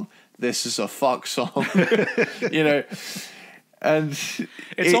song, this is a fuck song. You know, and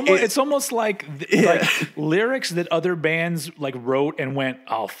it's almost like lyrics that other bands like wrote and went,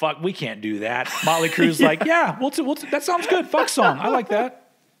 oh fuck, we can't do that. Mötley Crüe's like, yeah, that sounds good, fuck song, I like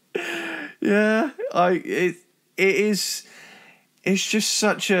that. Yeah, it's just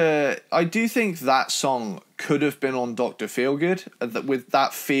such a. I do think that song could have been on Dr. Feelgood, with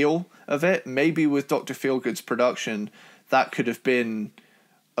that feel of it. Maybe with Dr. Feelgood's production, that could have been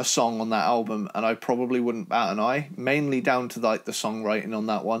a song on that album, and I probably wouldn't bat an eye. Mainly down to like the songwriting on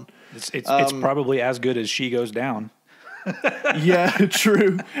that one. It's probably as good as She Goes Down. Yeah,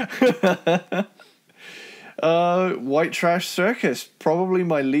 true. White Trash Circus, probably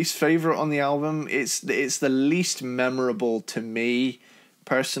my least favorite on the album. It's the least memorable to me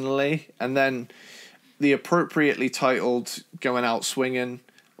personally, and then the appropriately titled Going Out Swinging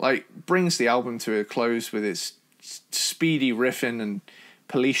like brings the album to a close with its speedy riffing and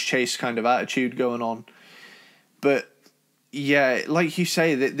police chase kind of attitude going on. But yeah, like you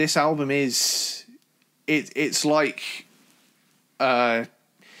say, that this album is it's like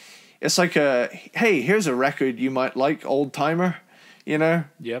it's like a, hey, here's a record you might like, old timer, you know?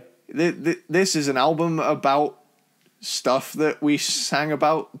 Yep. This is an album about stuff that we sang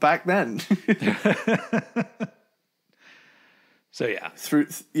about back then. So yeah.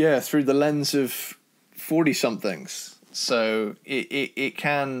 Through the lens of 40-somethings. So it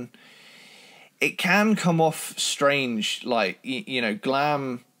can come off strange, like, you know,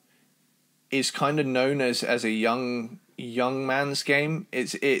 glam is kind of known as a young man's game.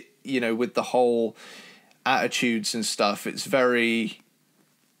 It you know, with the whole attitudes and stuff, it's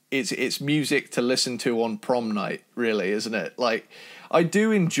music to listen to on prom night, really, isn't it? Like, I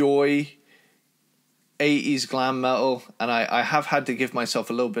do enjoy 80s glam metal, and I have had to give myself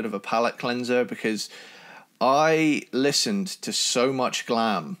a little bit of a palate cleanser, because I listened to so much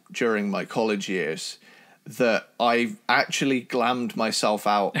glam during my college years that I actually glammed myself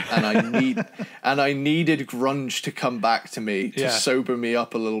out, and I needed grunge to come back to me to sober me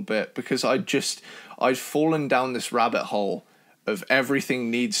up a little bit, because I'd fallen down this rabbit hole of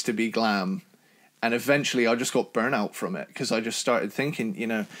everything needs to be glam. And eventually I just got burnout from it, because I just started thinking, you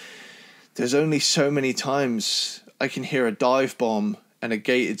know, there's only so many times I can hear a dive bomb and a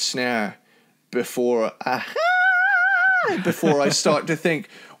gated snare before I start to think,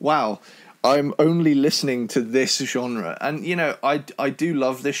 wow, I'm only listening to this genre. And, you know, I do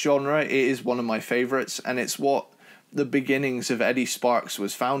love this genre. It is one of my favorites, and it's what the beginnings of Eddie Sparxx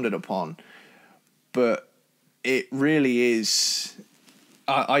was founded upon. But it really is...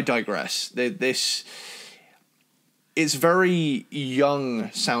 I digress. It's very young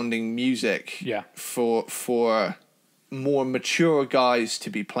sounding music, Yeah. for more mature guys to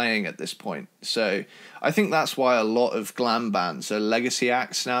be playing at this point. So I think that's why a lot of glam bands are legacy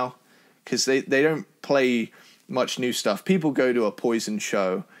acts now, because they don't play much new stuff. People go to a Poison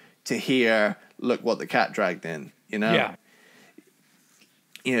show to hear "Look What the Cat Dragged In," you know. Yeah.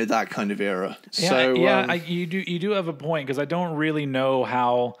 You know, that kind of era. Yeah, So you do have a point, because I don't really know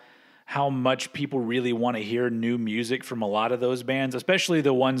how much people really want to hear new music from a lot of those bands, especially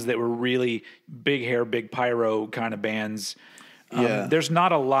the ones that were really big hair, big pyro kind of bands. There's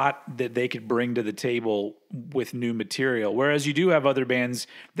not a lot that they could bring to the table with new material, whereas you do have other bands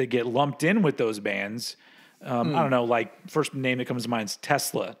that get lumped in with those bands. I don't know, like, first name that comes to mind is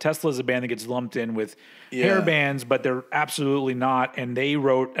Tesla. Tesla is a band that gets lumped in with hair bands, but they're absolutely not. And they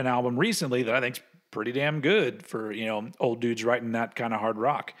wrote an album recently that I think's pretty damn good for, you know, old dudes writing that kind of hard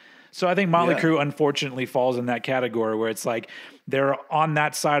rock. So I think Mötley Crüe unfortunately falls in that category, where it's like they're on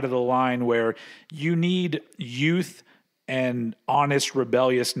that side of the line where you need youth and honest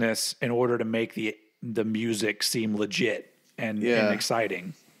rebelliousness in order to make the music seem legit and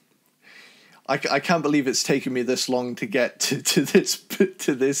exciting. I can't believe it's taken me this long to get to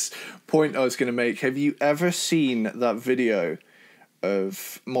this point I was going to make. Have you ever seen that video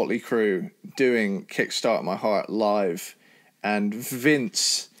of Mötley Crüe doing "Kickstart My Heart" live, and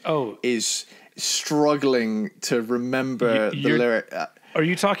Vince is struggling to remember the lyric? Are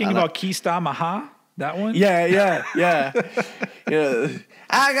you talking about Kista Maha? That one? Yeah.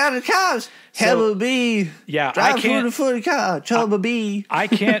 I got a cows. Hell be. Yeah, drive for the car. Trouble be. I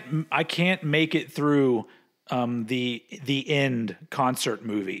can't make it through the end concert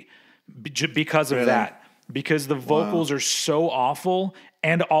movie because of that. Because the vocals are so awful,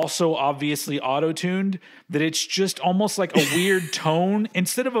 and also obviously auto-tuned, that it's just almost like a weird tone.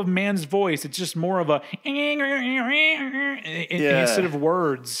 Instead of a man's voice, it's just more of a instead of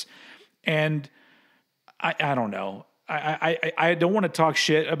words. And I don't know. I don't want to talk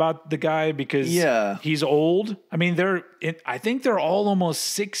shit about the guy because he's old. I mean, I think they're all almost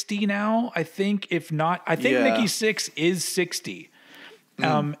 60 now. I think, if not, I think Nikki Sixx is 60.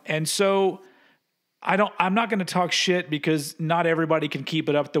 And so I'm not going to talk shit, because not everybody can keep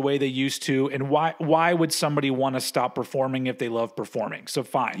it up the way they used to. And why would somebody want to stop performing if they love performing? So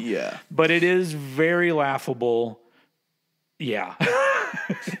fine. Yeah. But it is very laughable. Yeah.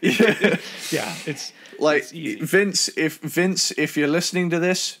 It's like, it's easy. Vince, if you're listening to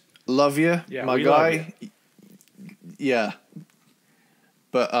this, love you, my guy. Yeah.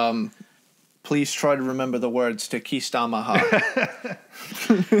 But please try to remember the words to Kista Maha.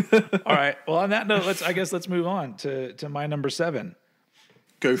 All right. Well, on that note, let's move on to my number 7.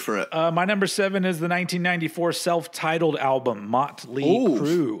 Go for it. My number 7 is the 1994 self-titled album, Mötley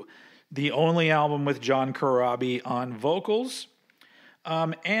Crüe, the only album with John Corabi on vocals.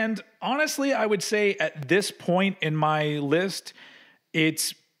 And honestly, I would say at this point in my list, I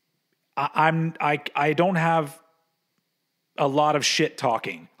don't have a lot of shit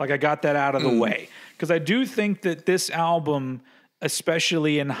talking. Like, I got that out of the way, because I do think that this album,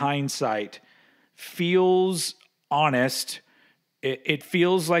 especially in hindsight, feels honest. It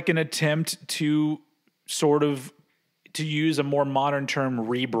feels like an attempt to sort of, to use a more modern term,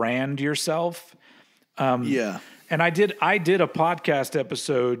 rebrand yourself. And I did a podcast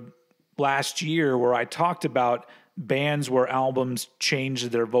episode last year where I talked about bands where albums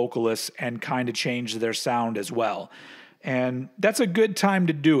changed their vocalists and kind of changed their sound as well. And that's a good time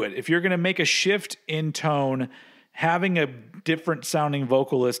to do it. If you're going to make a shift in tone, having a different sounding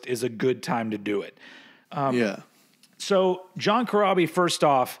vocalist is a good time to do it. So John Corabi, first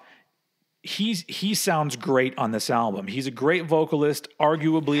off, he sounds great on this album. He's a great vocalist,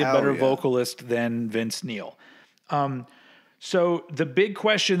 arguably a better vocalist than Vince Neil. So the big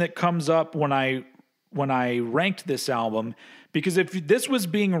question that comes up when I ranked this album, because if this was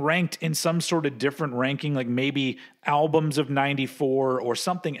being ranked in some sort of different ranking, like maybe albums of 94 or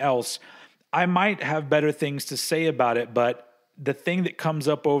something else, I might have better things to say about it. But the thing that comes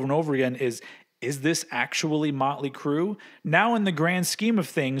up over and over again is is this actually Mötley Crüe? Now, in the grand scheme of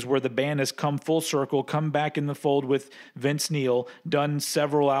things, where the band has come full circle, come back in the fold with Vince Neil, done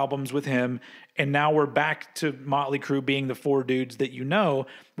several albums with him, and now we're back to Mötley Crüe being the four dudes that you know.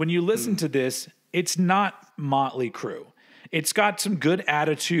 When you listen to this, it's not Mötley Crüe. It's got some good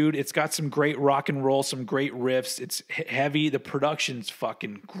attitude. It's got some great rock and roll, some great riffs. It's heavy. The production's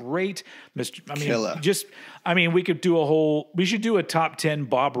fucking great. Killer. We should do a top 10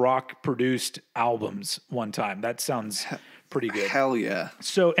 Bob Rock produced albums one time. That sounds pretty good. Hell yeah.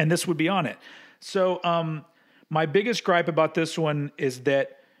 So, and this would be on it. So, my biggest gripe about this one is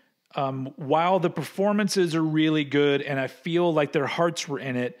that while the performances are really good and I feel like their hearts were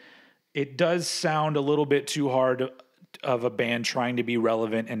in it, it does sound a little bit too hard of a band trying to be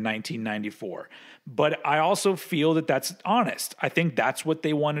relevant in 1994. But I also feel that that's honest. I think that's what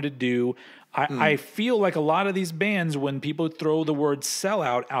they wanted to do. I feel like a lot of these bands, when people throw the word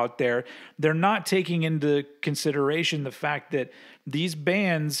sellout out there, they're not taking into consideration the fact that these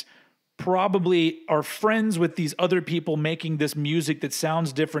bands probably are friends with these other people making this music that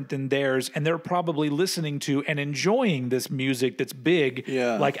sounds different than theirs, and they're probably listening to and enjoying this music that's big,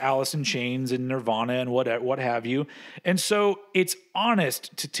 like Alice in Chains and Nirvana and what have you. And so it's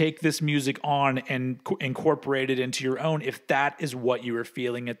honest to take this music on and incorporate it into your own if that is what you were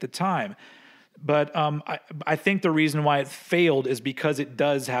feeling at the time. But I think the reason why it failed is because it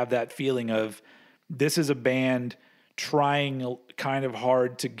does have that feeling of this is a band trying kind of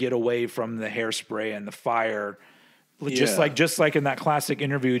hard to get away from the hairspray and the fire. Just like in that classic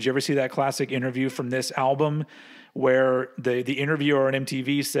interview. Did you ever see that classic interview from this album where the interviewer on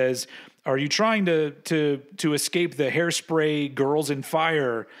MTV says, "Are you trying to escape the hairspray girls in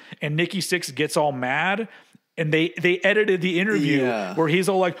fire?" And Nikki Sixx gets all mad. And they edited the interview where he's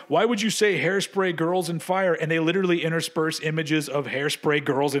all like, "Why would you say hairspray girls in fire?" And they literally intersperse images of hairspray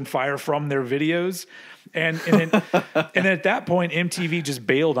girls in fire from their videos. And then at that point, MTV just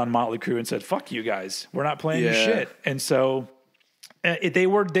bailed on Mötley Crüe and said, "Fuck you guys, we're not playing your shit." And so they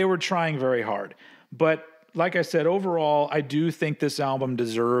were trying very hard. But like I said, overall, I do think this album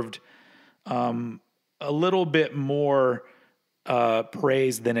deserved a little bit more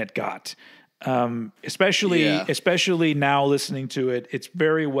praise than it got. Especially now listening to it, it's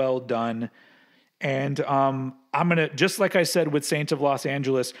very well done. And I'm gonna, just like I said with Saint of Los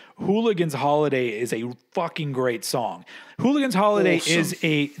Angeles, Hooligan's Holiday is a fucking great song. Hooligan's Holiday is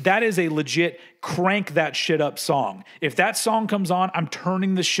a legit crank that shit up song. If that song comes on, I'm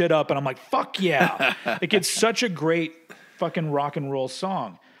turning the shit up and I'm like, fuck yeah. Like, it's such a great fucking rock and roll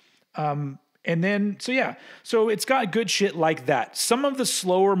song. And then, so it's got good shit like that. Some of the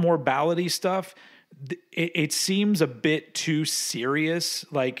slower, more ballady stuff, it seems a bit too serious.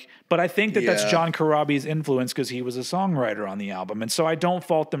 But I think that that's John Corabi's influence because he was a songwriter on the album. And so I don't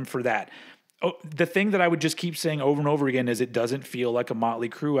fault them for that. The thing that I would just keep saying over and over again is it doesn't feel like a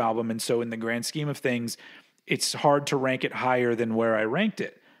Mötley Crüe album. And so in the grand scheme of things, it's hard to rank it higher than where I ranked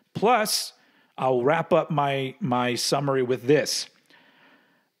it. Plus, I'll wrap up my summary with this.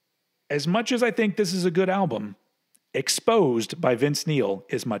 As much as I think this is a good album, Exposed by Vince Neil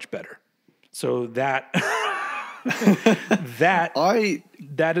is much better. So that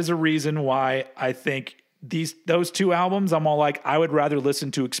is a reason why I think those two albums, I'm all like, I would rather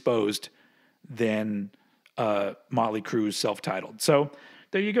listen to Exposed than Mötley Crüe's self-titled. So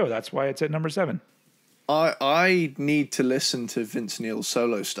there you go. That's why it's at number 7. I need to listen to Vince Neil's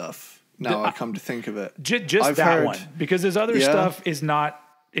solo stuff. Now I come to think of it. Just that one, because his other stuff is not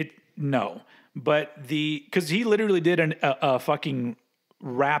it. No, but because he literally did a fucking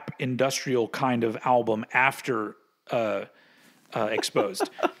rap industrial kind of album after Exposed.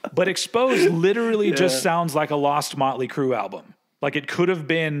 But Exposed literally just sounds like a lost Mötley Crüe album. Like it could have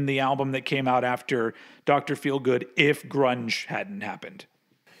been the album that came out after Dr. Feelgood if grunge hadn't happened.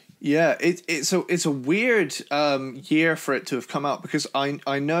 Yeah, it's a weird year for it to have come out because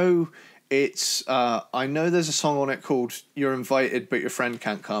I know I know there's a song on it called "You're Invited But Your Friend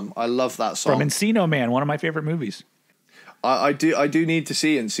Can't Come." I love that song. From Encino Man, one of my favorite movies. I do need to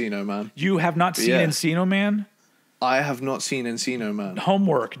see Encino Man. You have not seen Encino Man? I have not seen Encino Man.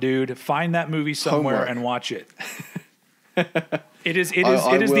 Homework, dude. Find that movie somewhere and watch it. It is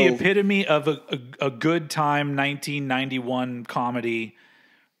the epitome of a good time 1991 comedy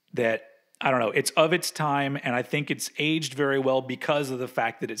that, I don't know, it's of its time, and I think it's aged very well because of the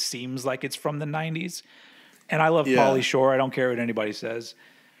fact that it seems like it's from the 90s. And I love Pauly Shore. I don't care what anybody says.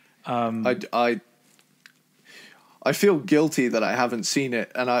 I feel guilty that I haven't seen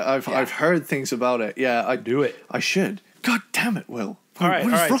it, and I've heard things about it. Yeah, I do it. I should. God damn it, Will. All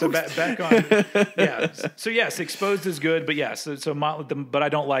right. So back on. Yeah. So yes, Exposed is good, but yes. So but I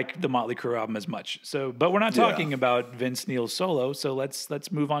don't like the Mötley Crüe album as much. So, but we're not talking about Vince Neil's solo. So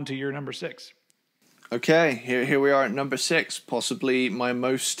let's move on to your number 6. Okay, here we are at number 6, possibly my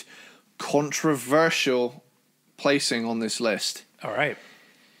most controversial placing on this list. All right.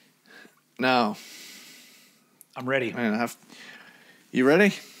 Now, I'm ready. You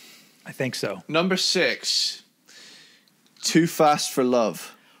ready? I think so. Number 6, Too Fast for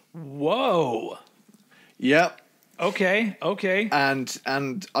Love. Whoa. Yep. Okay.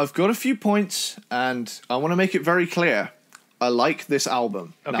 And I've got a few points, and I want to make it very clear. I like this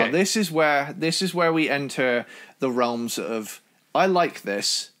album. Okay. Now this is where we enter the realms of I like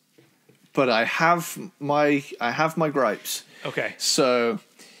this, but I have my gripes. Okay. So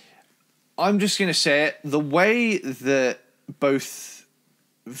I'm just gonna say it. The way that both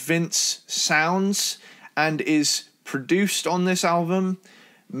Vince sounds and is produced on this album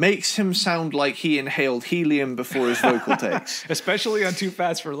makes him sound like he inhaled helium before his vocal takes. Especially on Too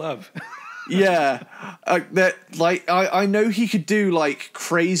Fast for Love. Yeah, I know he could do like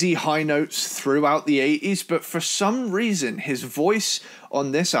crazy high notes throughout the 80s, but for some reason his voice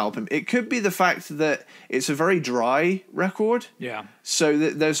on this album, it could be the fact that it's a very dry record. Yeah. So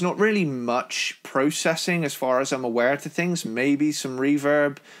there's not really much processing as far as I'm aware to things, maybe some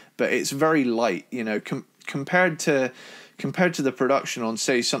reverb, but it's very light, you know, compared to the production on,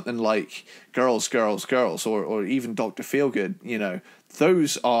 say, something like Girls, Girls, Girls, or even Dr. Feelgood, you know,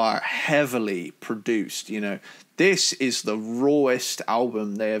 those are heavily produced, you know. This is the rawest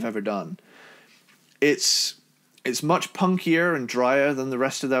album they have ever done. It's much punkier and drier than the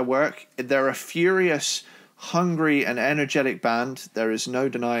rest of their work. They're a furious, hungry, and energetic band. There is no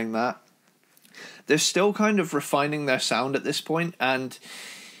denying that. They're still kind of refining their sound at this point, and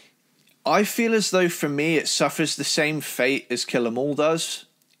I feel as though for me it suffers the same fate as Kill 'Em All does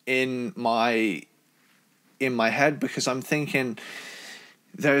in my head, because I'm thinking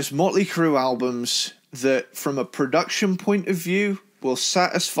there's Mötley Crüe albums that from a production point of view will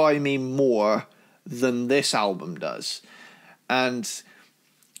satisfy me more than this album does. And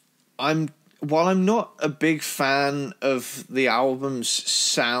while I'm not a big fan of the album's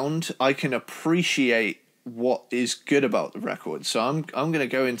sound, I can appreciate what is good about the record. So I'm going to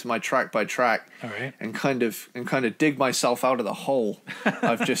go into my track by track. All right. and kind of dig myself out of the hole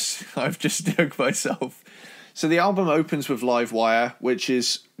I've just dug myself. So the album opens with Live Wire, which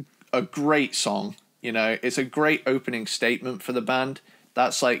is a great song. You know, it's a great opening statement for the band.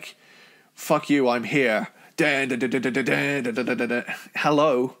 That's like, fuck you, I'm here. Hello,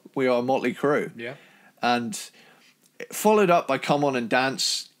 we are Mötley Crüe. Yeah. And followed up by Come On and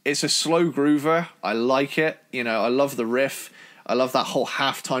Dance. It's a slow groover. I like it. You know, I love the riff. I love that whole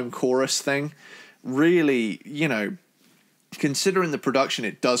halftime chorus thing. Really, you know, considering the production,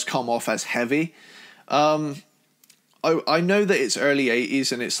 it does come off as heavy. I know that it's early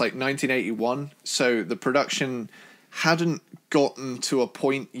 80s and it's like 1981, so the production hadn't gotten to a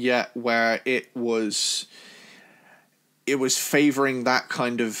point yet where it was favoring that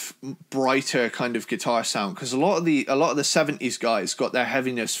kind of brighter kind of guitar sound, because a lot of the 70s guys got their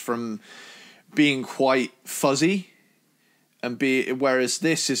heaviness from being quite fuzzy, whereas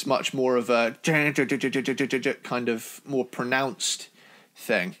this is much more of a kind of more pronounced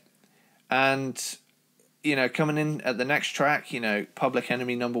thing. And you know, coming in at the next track, you know, Public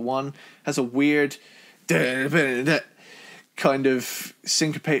Enemy #1 has a weird kind of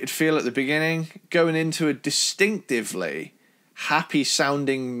syncopated feel at the beginning, going into a distinctively happy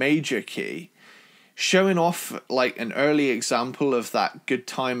sounding major key, showing off like an early example of that good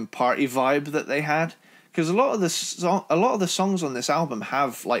time party vibe that they had. Because a lot of the songs on this album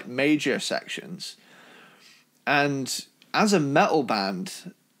have like major sections, and as a metal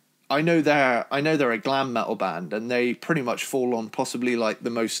band, I know they're a glam metal band, and they pretty much fall on possibly like the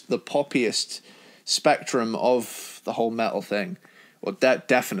poppiest spectrum of the whole metal thing, or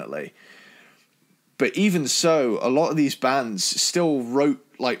definitely. But even so, a lot of these bands still wrote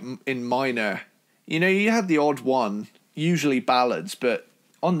like in minor. You know, you had the odd one, usually ballads, but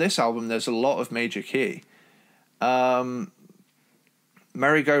on this album there's a lot of major key.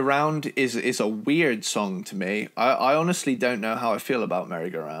 Merry-Go-Round is a weird song to me. I honestly don't know how I feel about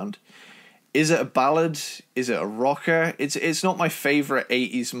Merry-Go-Round. Is it a ballad? Is it a rocker? It's not my favourite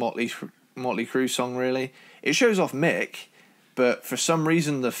 80s Mötley Crüe song, really. It shows off Mick, but for some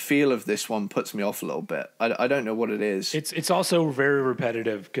reason the feel of this one puts me off a little bit. I don't know what it is. It's also very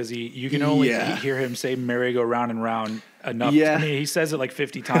repetitive, because you can only hear him say merry-go-round and round enough. Yeah. I mean, he says it like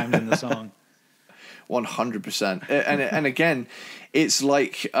 50 times in the song. 100%. And again, it's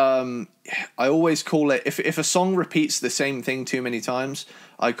like I always call it, if a song repeats the same thing too many times,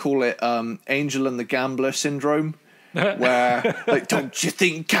 I call it Angel and the Gambler syndrome, where like, don't you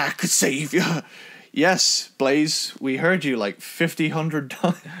think I could save you? Yes, Blaze, we heard you like 100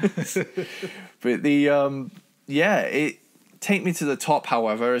 times. But it Take Me to the Top,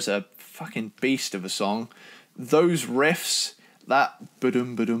 however, is a fucking beast of a song. Those riffs, that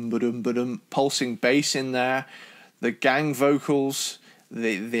ba-dum ba-dum ba-dum ba-dum pulsing bass in there, the gang vocals,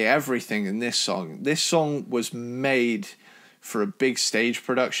 the everything in this song. This song was made for a big stage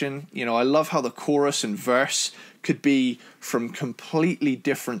production. You know, I love how the chorus and verse could be from completely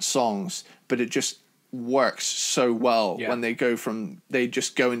different songs, but it just works so well when they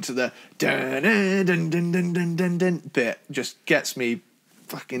just go into the dun dun dun dun dun dun dun dun bit. Just gets me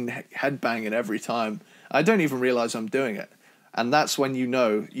fucking headbanging every time. I don't even realize I'm doing it, and that's when you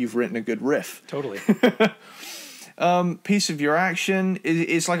know you've written a good riff. Totally. Piece of Your Action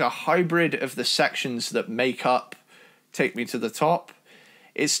is like a hybrid of the sections that make up Take Me to the Top.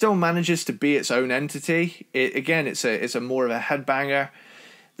 It still manages to be its own entity. It's a more of a headbanger.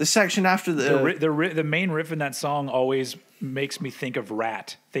 The section after the main riff in that song always makes me think of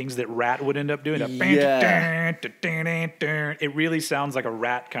Rat. Things that Rat would end up doing. Yeah. It really sounds like a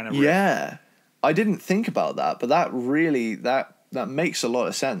Rat kind of riff. Yeah. I didn't think about that, but that really that makes a lot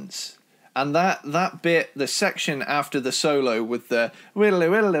of sense. And that bit, the section after the solo with the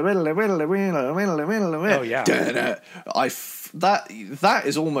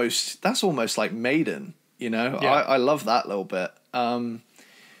that's almost like Maiden, you know. Yeah. I love that little bit.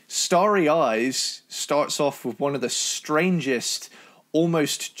 Starry Eyes starts off with one of the strangest,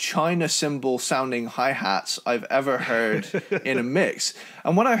 almost China cymbal sounding hi-hats I've ever heard in a mix.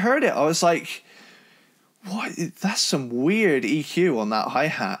 And when I heard it, I was like, what? That's some weird EQ on that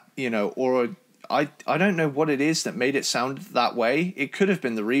hi-hat, you know, or I don't know what it is that made it sound that way. It could have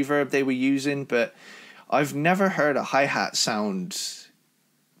been the reverb they were using, but I've never heard a hi-hat sound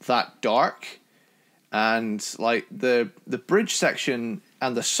that dark. And like the bridge section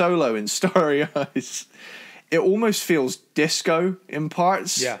and the solo in Starry Eyes, it almost feels disco in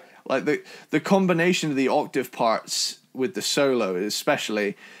parts. Yeah. Like the combination of the octave parts with the solo,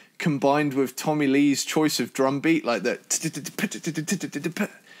 especially, combined with Tommy Lee's choice of drum beat, like the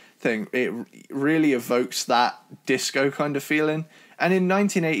thing, it really evokes that disco kind of feeling. And in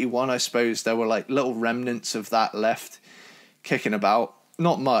 1981, I suppose there were like little remnants of that left kicking about.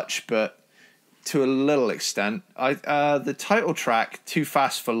 Not much, but to a little extent. The title track, Too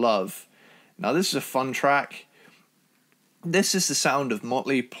Fast for Love. Now, this is a fun track. This is the sound of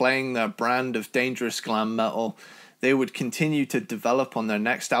Mötley playing their brand of dangerous glam metal they would continue to develop on their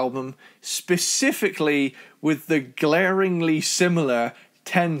next album, specifically with the glaringly similar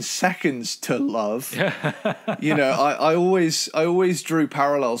 10 Seconds to Love. You know, I always drew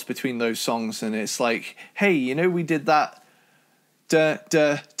parallels between those songs, and it's like, hey, you know, we did that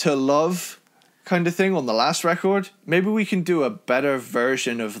to love kind of thing on the last record. Maybe we can do a better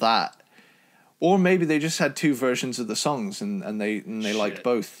version of that. Or maybe they just had two versions of the songs and they liked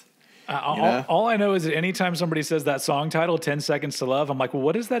both. All I know is that anytime somebody says that song title, 10 Seconds to Love, I'm like, well,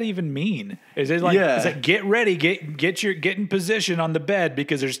 what does that even mean? Is it like, is it get ready, get in position on the bed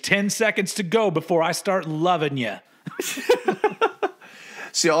because there's 10 seconds to go before I start loving you?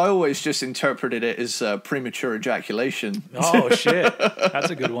 See, I always just interpreted it as premature ejaculation. Oh, shit. That's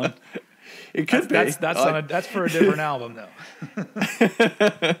a good one. It could be. That's for a different album, though.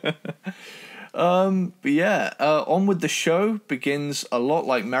 But yeah, On With the Show begins a lot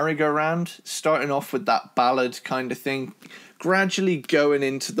like Merry-Go-Round, starting off with that ballad kind of thing, gradually going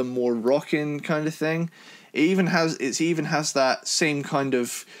into the more rockin' kind of thing. It even has that same kind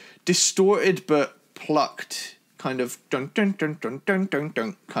of distorted but plucked kind of dun dun dun dun dun dun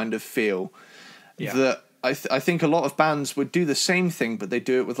dun kind of feel. Yeah. That I think a lot of bands would do the same thing, but they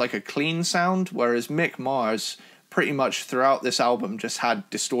do it with like a clean sound, whereas Mick Mars pretty much throughout this album just had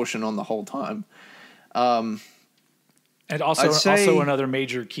distortion on the whole time. And also another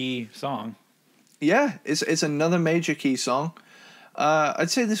major key song. Yeah, it's another major key song. I'd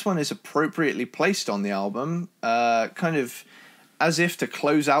say this one is appropriately placed on the album, kind of as if to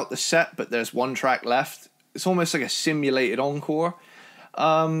close out the set, but there's one track left. It's almost like a simulated encore.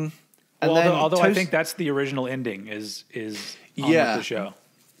 Although I think that's the original ending is on With the Show.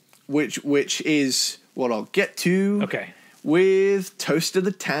 Which is what I'll get to. Okay. With Toast of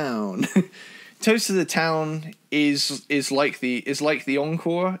the Town. Toast of the Town is like the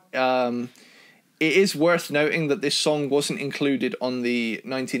encore. It is worth noting that this song wasn't included on the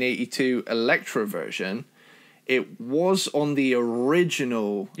 1982 Elektra version. It was on the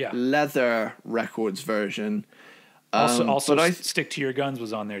original Yeah. Leather Records version. Also, but Stick to Your Guns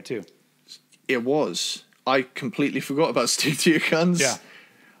was on there too. It was. I completely forgot about Stick to Your Guns. Yeah.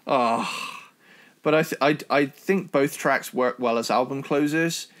 But I think both tracks work well as album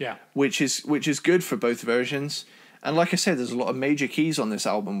closers. Yeah. Which is good for both versions. And like I said, there's a lot of major keys on this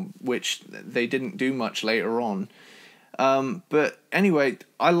album, which they didn't do much later on. But anyway,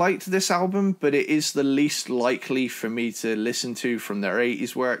 I liked this album, but it is the least likely for me to listen to from their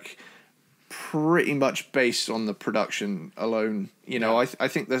 80s work, pretty much based on the production alone. You know, I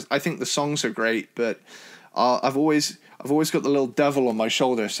think the songs are great, but I've always got the little devil on my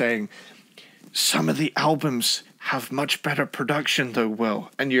shoulder saying, some of the albums have much better production though, Will,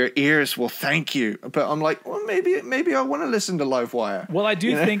 and your ears will thank you. But I'm like, well, maybe I want to listen to Livewire. Well, I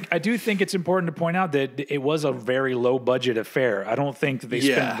do think it's important to point out that it was a very low budget affair. I don't think that they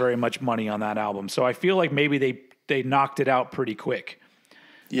spent very much money on that album. So I feel like maybe they knocked it out pretty quick.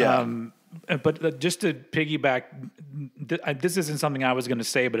 Yeah. But just to piggyback, this isn't something I was going to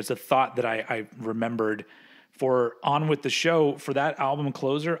say, but it's a thought that I remembered for On With the Show, for that album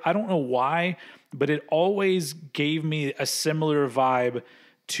closer. I don't know why, but it always gave me a similar vibe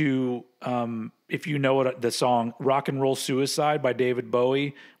to, if you know the song Rock and Roll Suicide by David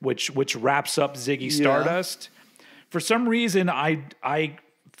Bowie, which wraps up Ziggy Stardust. For some reason,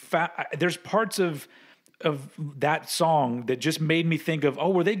 there's parts of that song that just made me think of,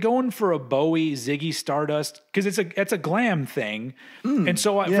 were they going for a Bowie Ziggy Stardust? Because it's a glam thing. And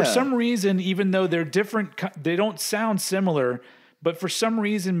so for some reason, even though they're different, they don't sound similar, but for some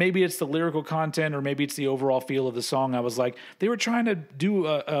reason, maybe it's the lyrical content or maybe it's the overall feel of the song. I was like, they were trying to do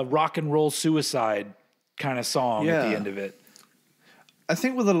a Rock and Roll Suicide kind of song at the end of it. I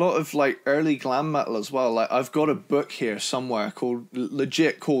think with a lot of like early glam metal as well, like I've got a book here somewhere called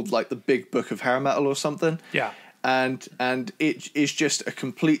like the Big Book of Hair Metal or something. Yeah. And it is just a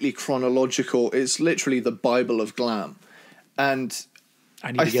completely chronological, it's literally the Bible of glam. And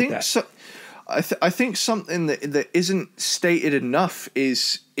I need to get that. I think something that isn't stated enough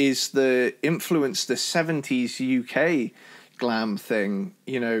is the influence the 70s UK glam thing,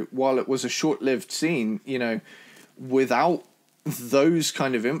 you know, while it was a short-lived scene, you know, without those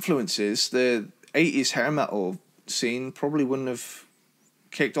kind of influences, the 80s hair metal scene probably wouldn't have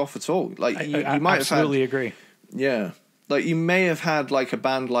kicked off at all. Like you might absolutely agree. Yeah. Like you may have had like a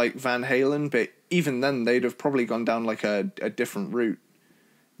band like Van Halen, but even then they'd have probably gone down like a different route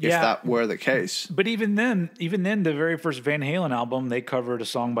if that were the case. But even then, the very first Van Halen album, they covered a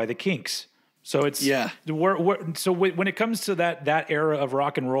song by the Kinks. So it's so when it comes to that era of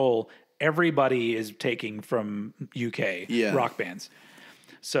rock and roll, everybody is taking from UK rock bands.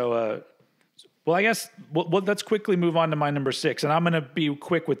 So, well, I guess let's quickly move on to my number 6. And I'm going to be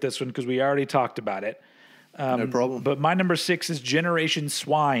quick with this one because we already talked about it. No problem. But my number 6 is Generation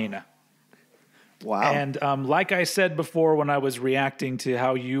Swine. Wow. And like I said before when I was reacting to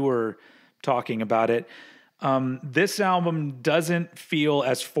how you were talking about it, this album doesn't feel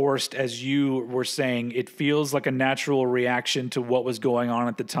as forced as you were saying. It feels like a natural reaction to what was going on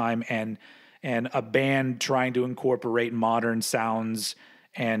at the time and a band trying to incorporate modern sounds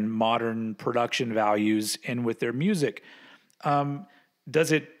and modern production values in with their music.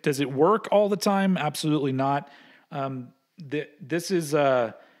 Does it work all the time? Absolutely not. This is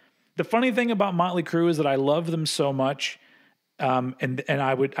the funny thing about Mötley Crüe is that I love them so much. And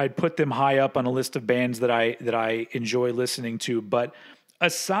I'd put them high up on a list of bands that I enjoy listening to. But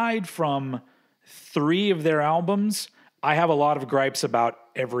aside from 3 of their albums, I have a lot of gripes about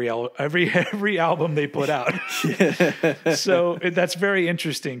every album they put out. So that's very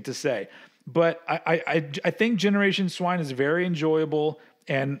interesting to say. But I think Generation Swine is very enjoyable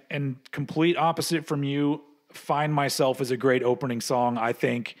and complete opposite from you. Find Myself is a great opening song, I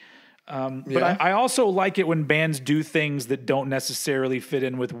think. But I also like it when bands do things that don't necessarily fit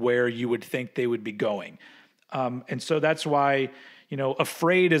in with where you would think they would be going. And so that's why, you know,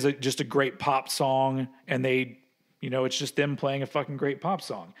 Afraid is just a great pop song, and they, you know, it's just them playing a fucking great pop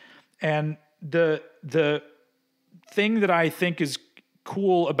song. And the thing that I think is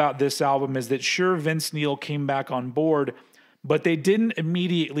cool about this album is that sure, Vince Neil came back on board, but they didn't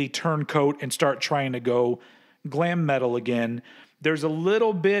immediately turn coat and start trying to go glam metal again. There's a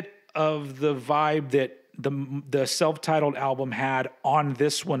little bit of the vibe that the self-titled album had on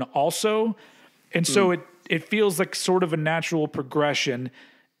this one also. And so it feels like sort of a natural progression.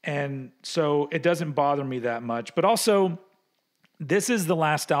 And so it doesn't bother me that much. But also, this is the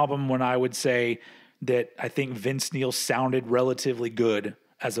last album when I would say that I think Vince Neil sounded relatively good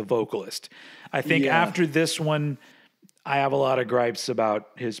as a vocalist. I think after this one, I have a lot of gripes about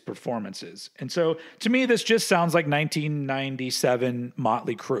his performances. And so to me, this just sounds like 1997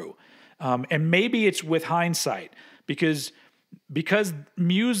 Mötley Crüe. And maybe it's with hindsight because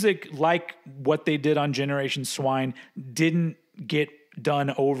music like what they did on Generation Swine didn't get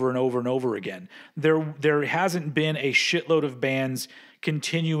done over and over and over again. There hasn't been a shitload of bands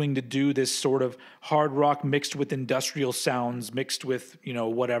continuing to do this sort of hard rock mixed with industrial sounds, mixed with,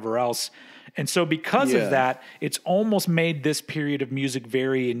 whatever else. And so because of that, it's almost made this period of music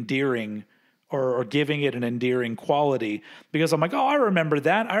very endearing, or giving it an endearing quality, because I'm like, oh, I remember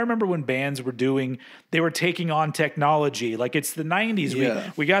that. I remember when bands they were taking on technology. Like, it's the 90s.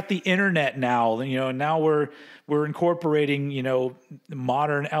 Yeah. We got the internet now, and now we're incorporating,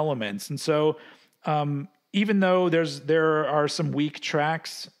 modern elements. And so, even though there are some weak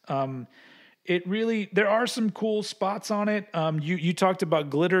tracks, there are some cool spots on it. You talked about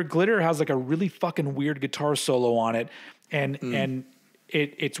Glitter. Glitter has like a really fucking weird guitar solo on it. And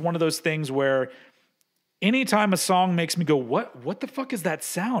it's one of those things where anytime a song makes me go, what the fuck is that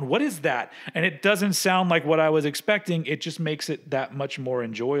sound? What is that? And it doesn't sound like what I was expecting. It just makes it that much more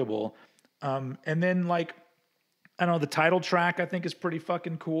enjoyable. And then, like, I don't know, the title track I think is pretty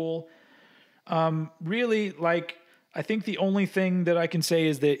fucking cool. Really, like, I think the only thing that I can say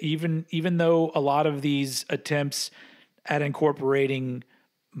is that even though a lot of these attempts at incorporating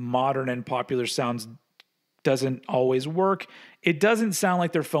modern and popular sounds doesn't always work, it doesn't sound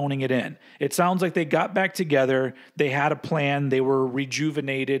like they're phoning it in. It sounds like they got back together, they had a plan, they were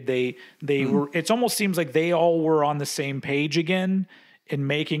rejuvenated, they were, it almost seems like they all were on the same page again in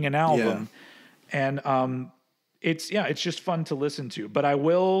making an album. Yeah. And it's just fun to listen to. But I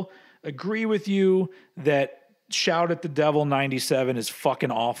will agree with you that Shout at the Devil 97 is fucking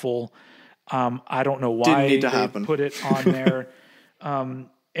awful. I don't know why they put it on there.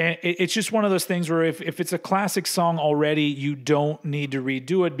 And it's just one of those things where if it's a classic song already, you don't need to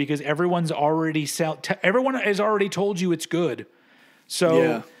redo it because everyone has already told you it's good.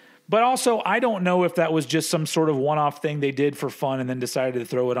 So, but also I don't know if that was just some sort of one-off thing they did for fun and then decided to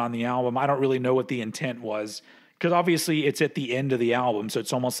throw it on the album. I don't really know what the intent was, because obviously it's at the end of the album. So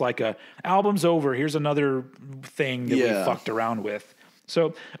it's almost like album's over. Here's another thing that we fucked around with.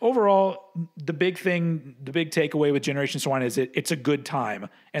 So overall, the big takeaway with Generation Swine is it's a good time,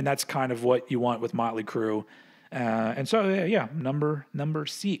 and that's kind of what you want with Mötley Crüe. And so number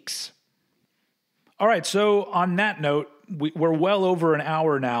 6. All right, so on that note, we're well over an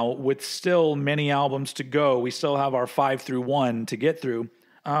hour now with still many albums to go. We still have our 5 through 1 to get through.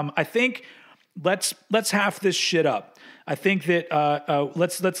 I think let's half this shit up. I think that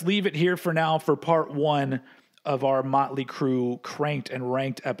let's leave it here for now for part 1 of our Mötley Crüe Cranked and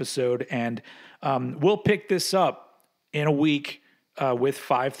Ranked episode, and we'll pick this up in a week with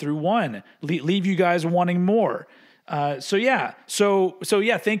 5 through 1. Leave you guys wanting more. So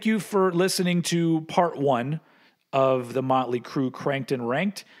thank you for listening to part 1 of the Mötley Crüe Cranked and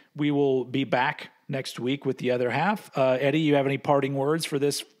Ranked. We will be back next week with the other half. Eddie, you have any parting words for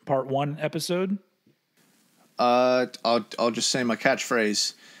this part 1 episode? I'll just say my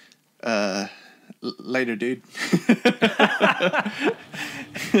catchphrase. Later, dude.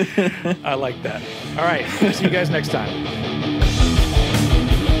 I like that. All right. See you guys next time.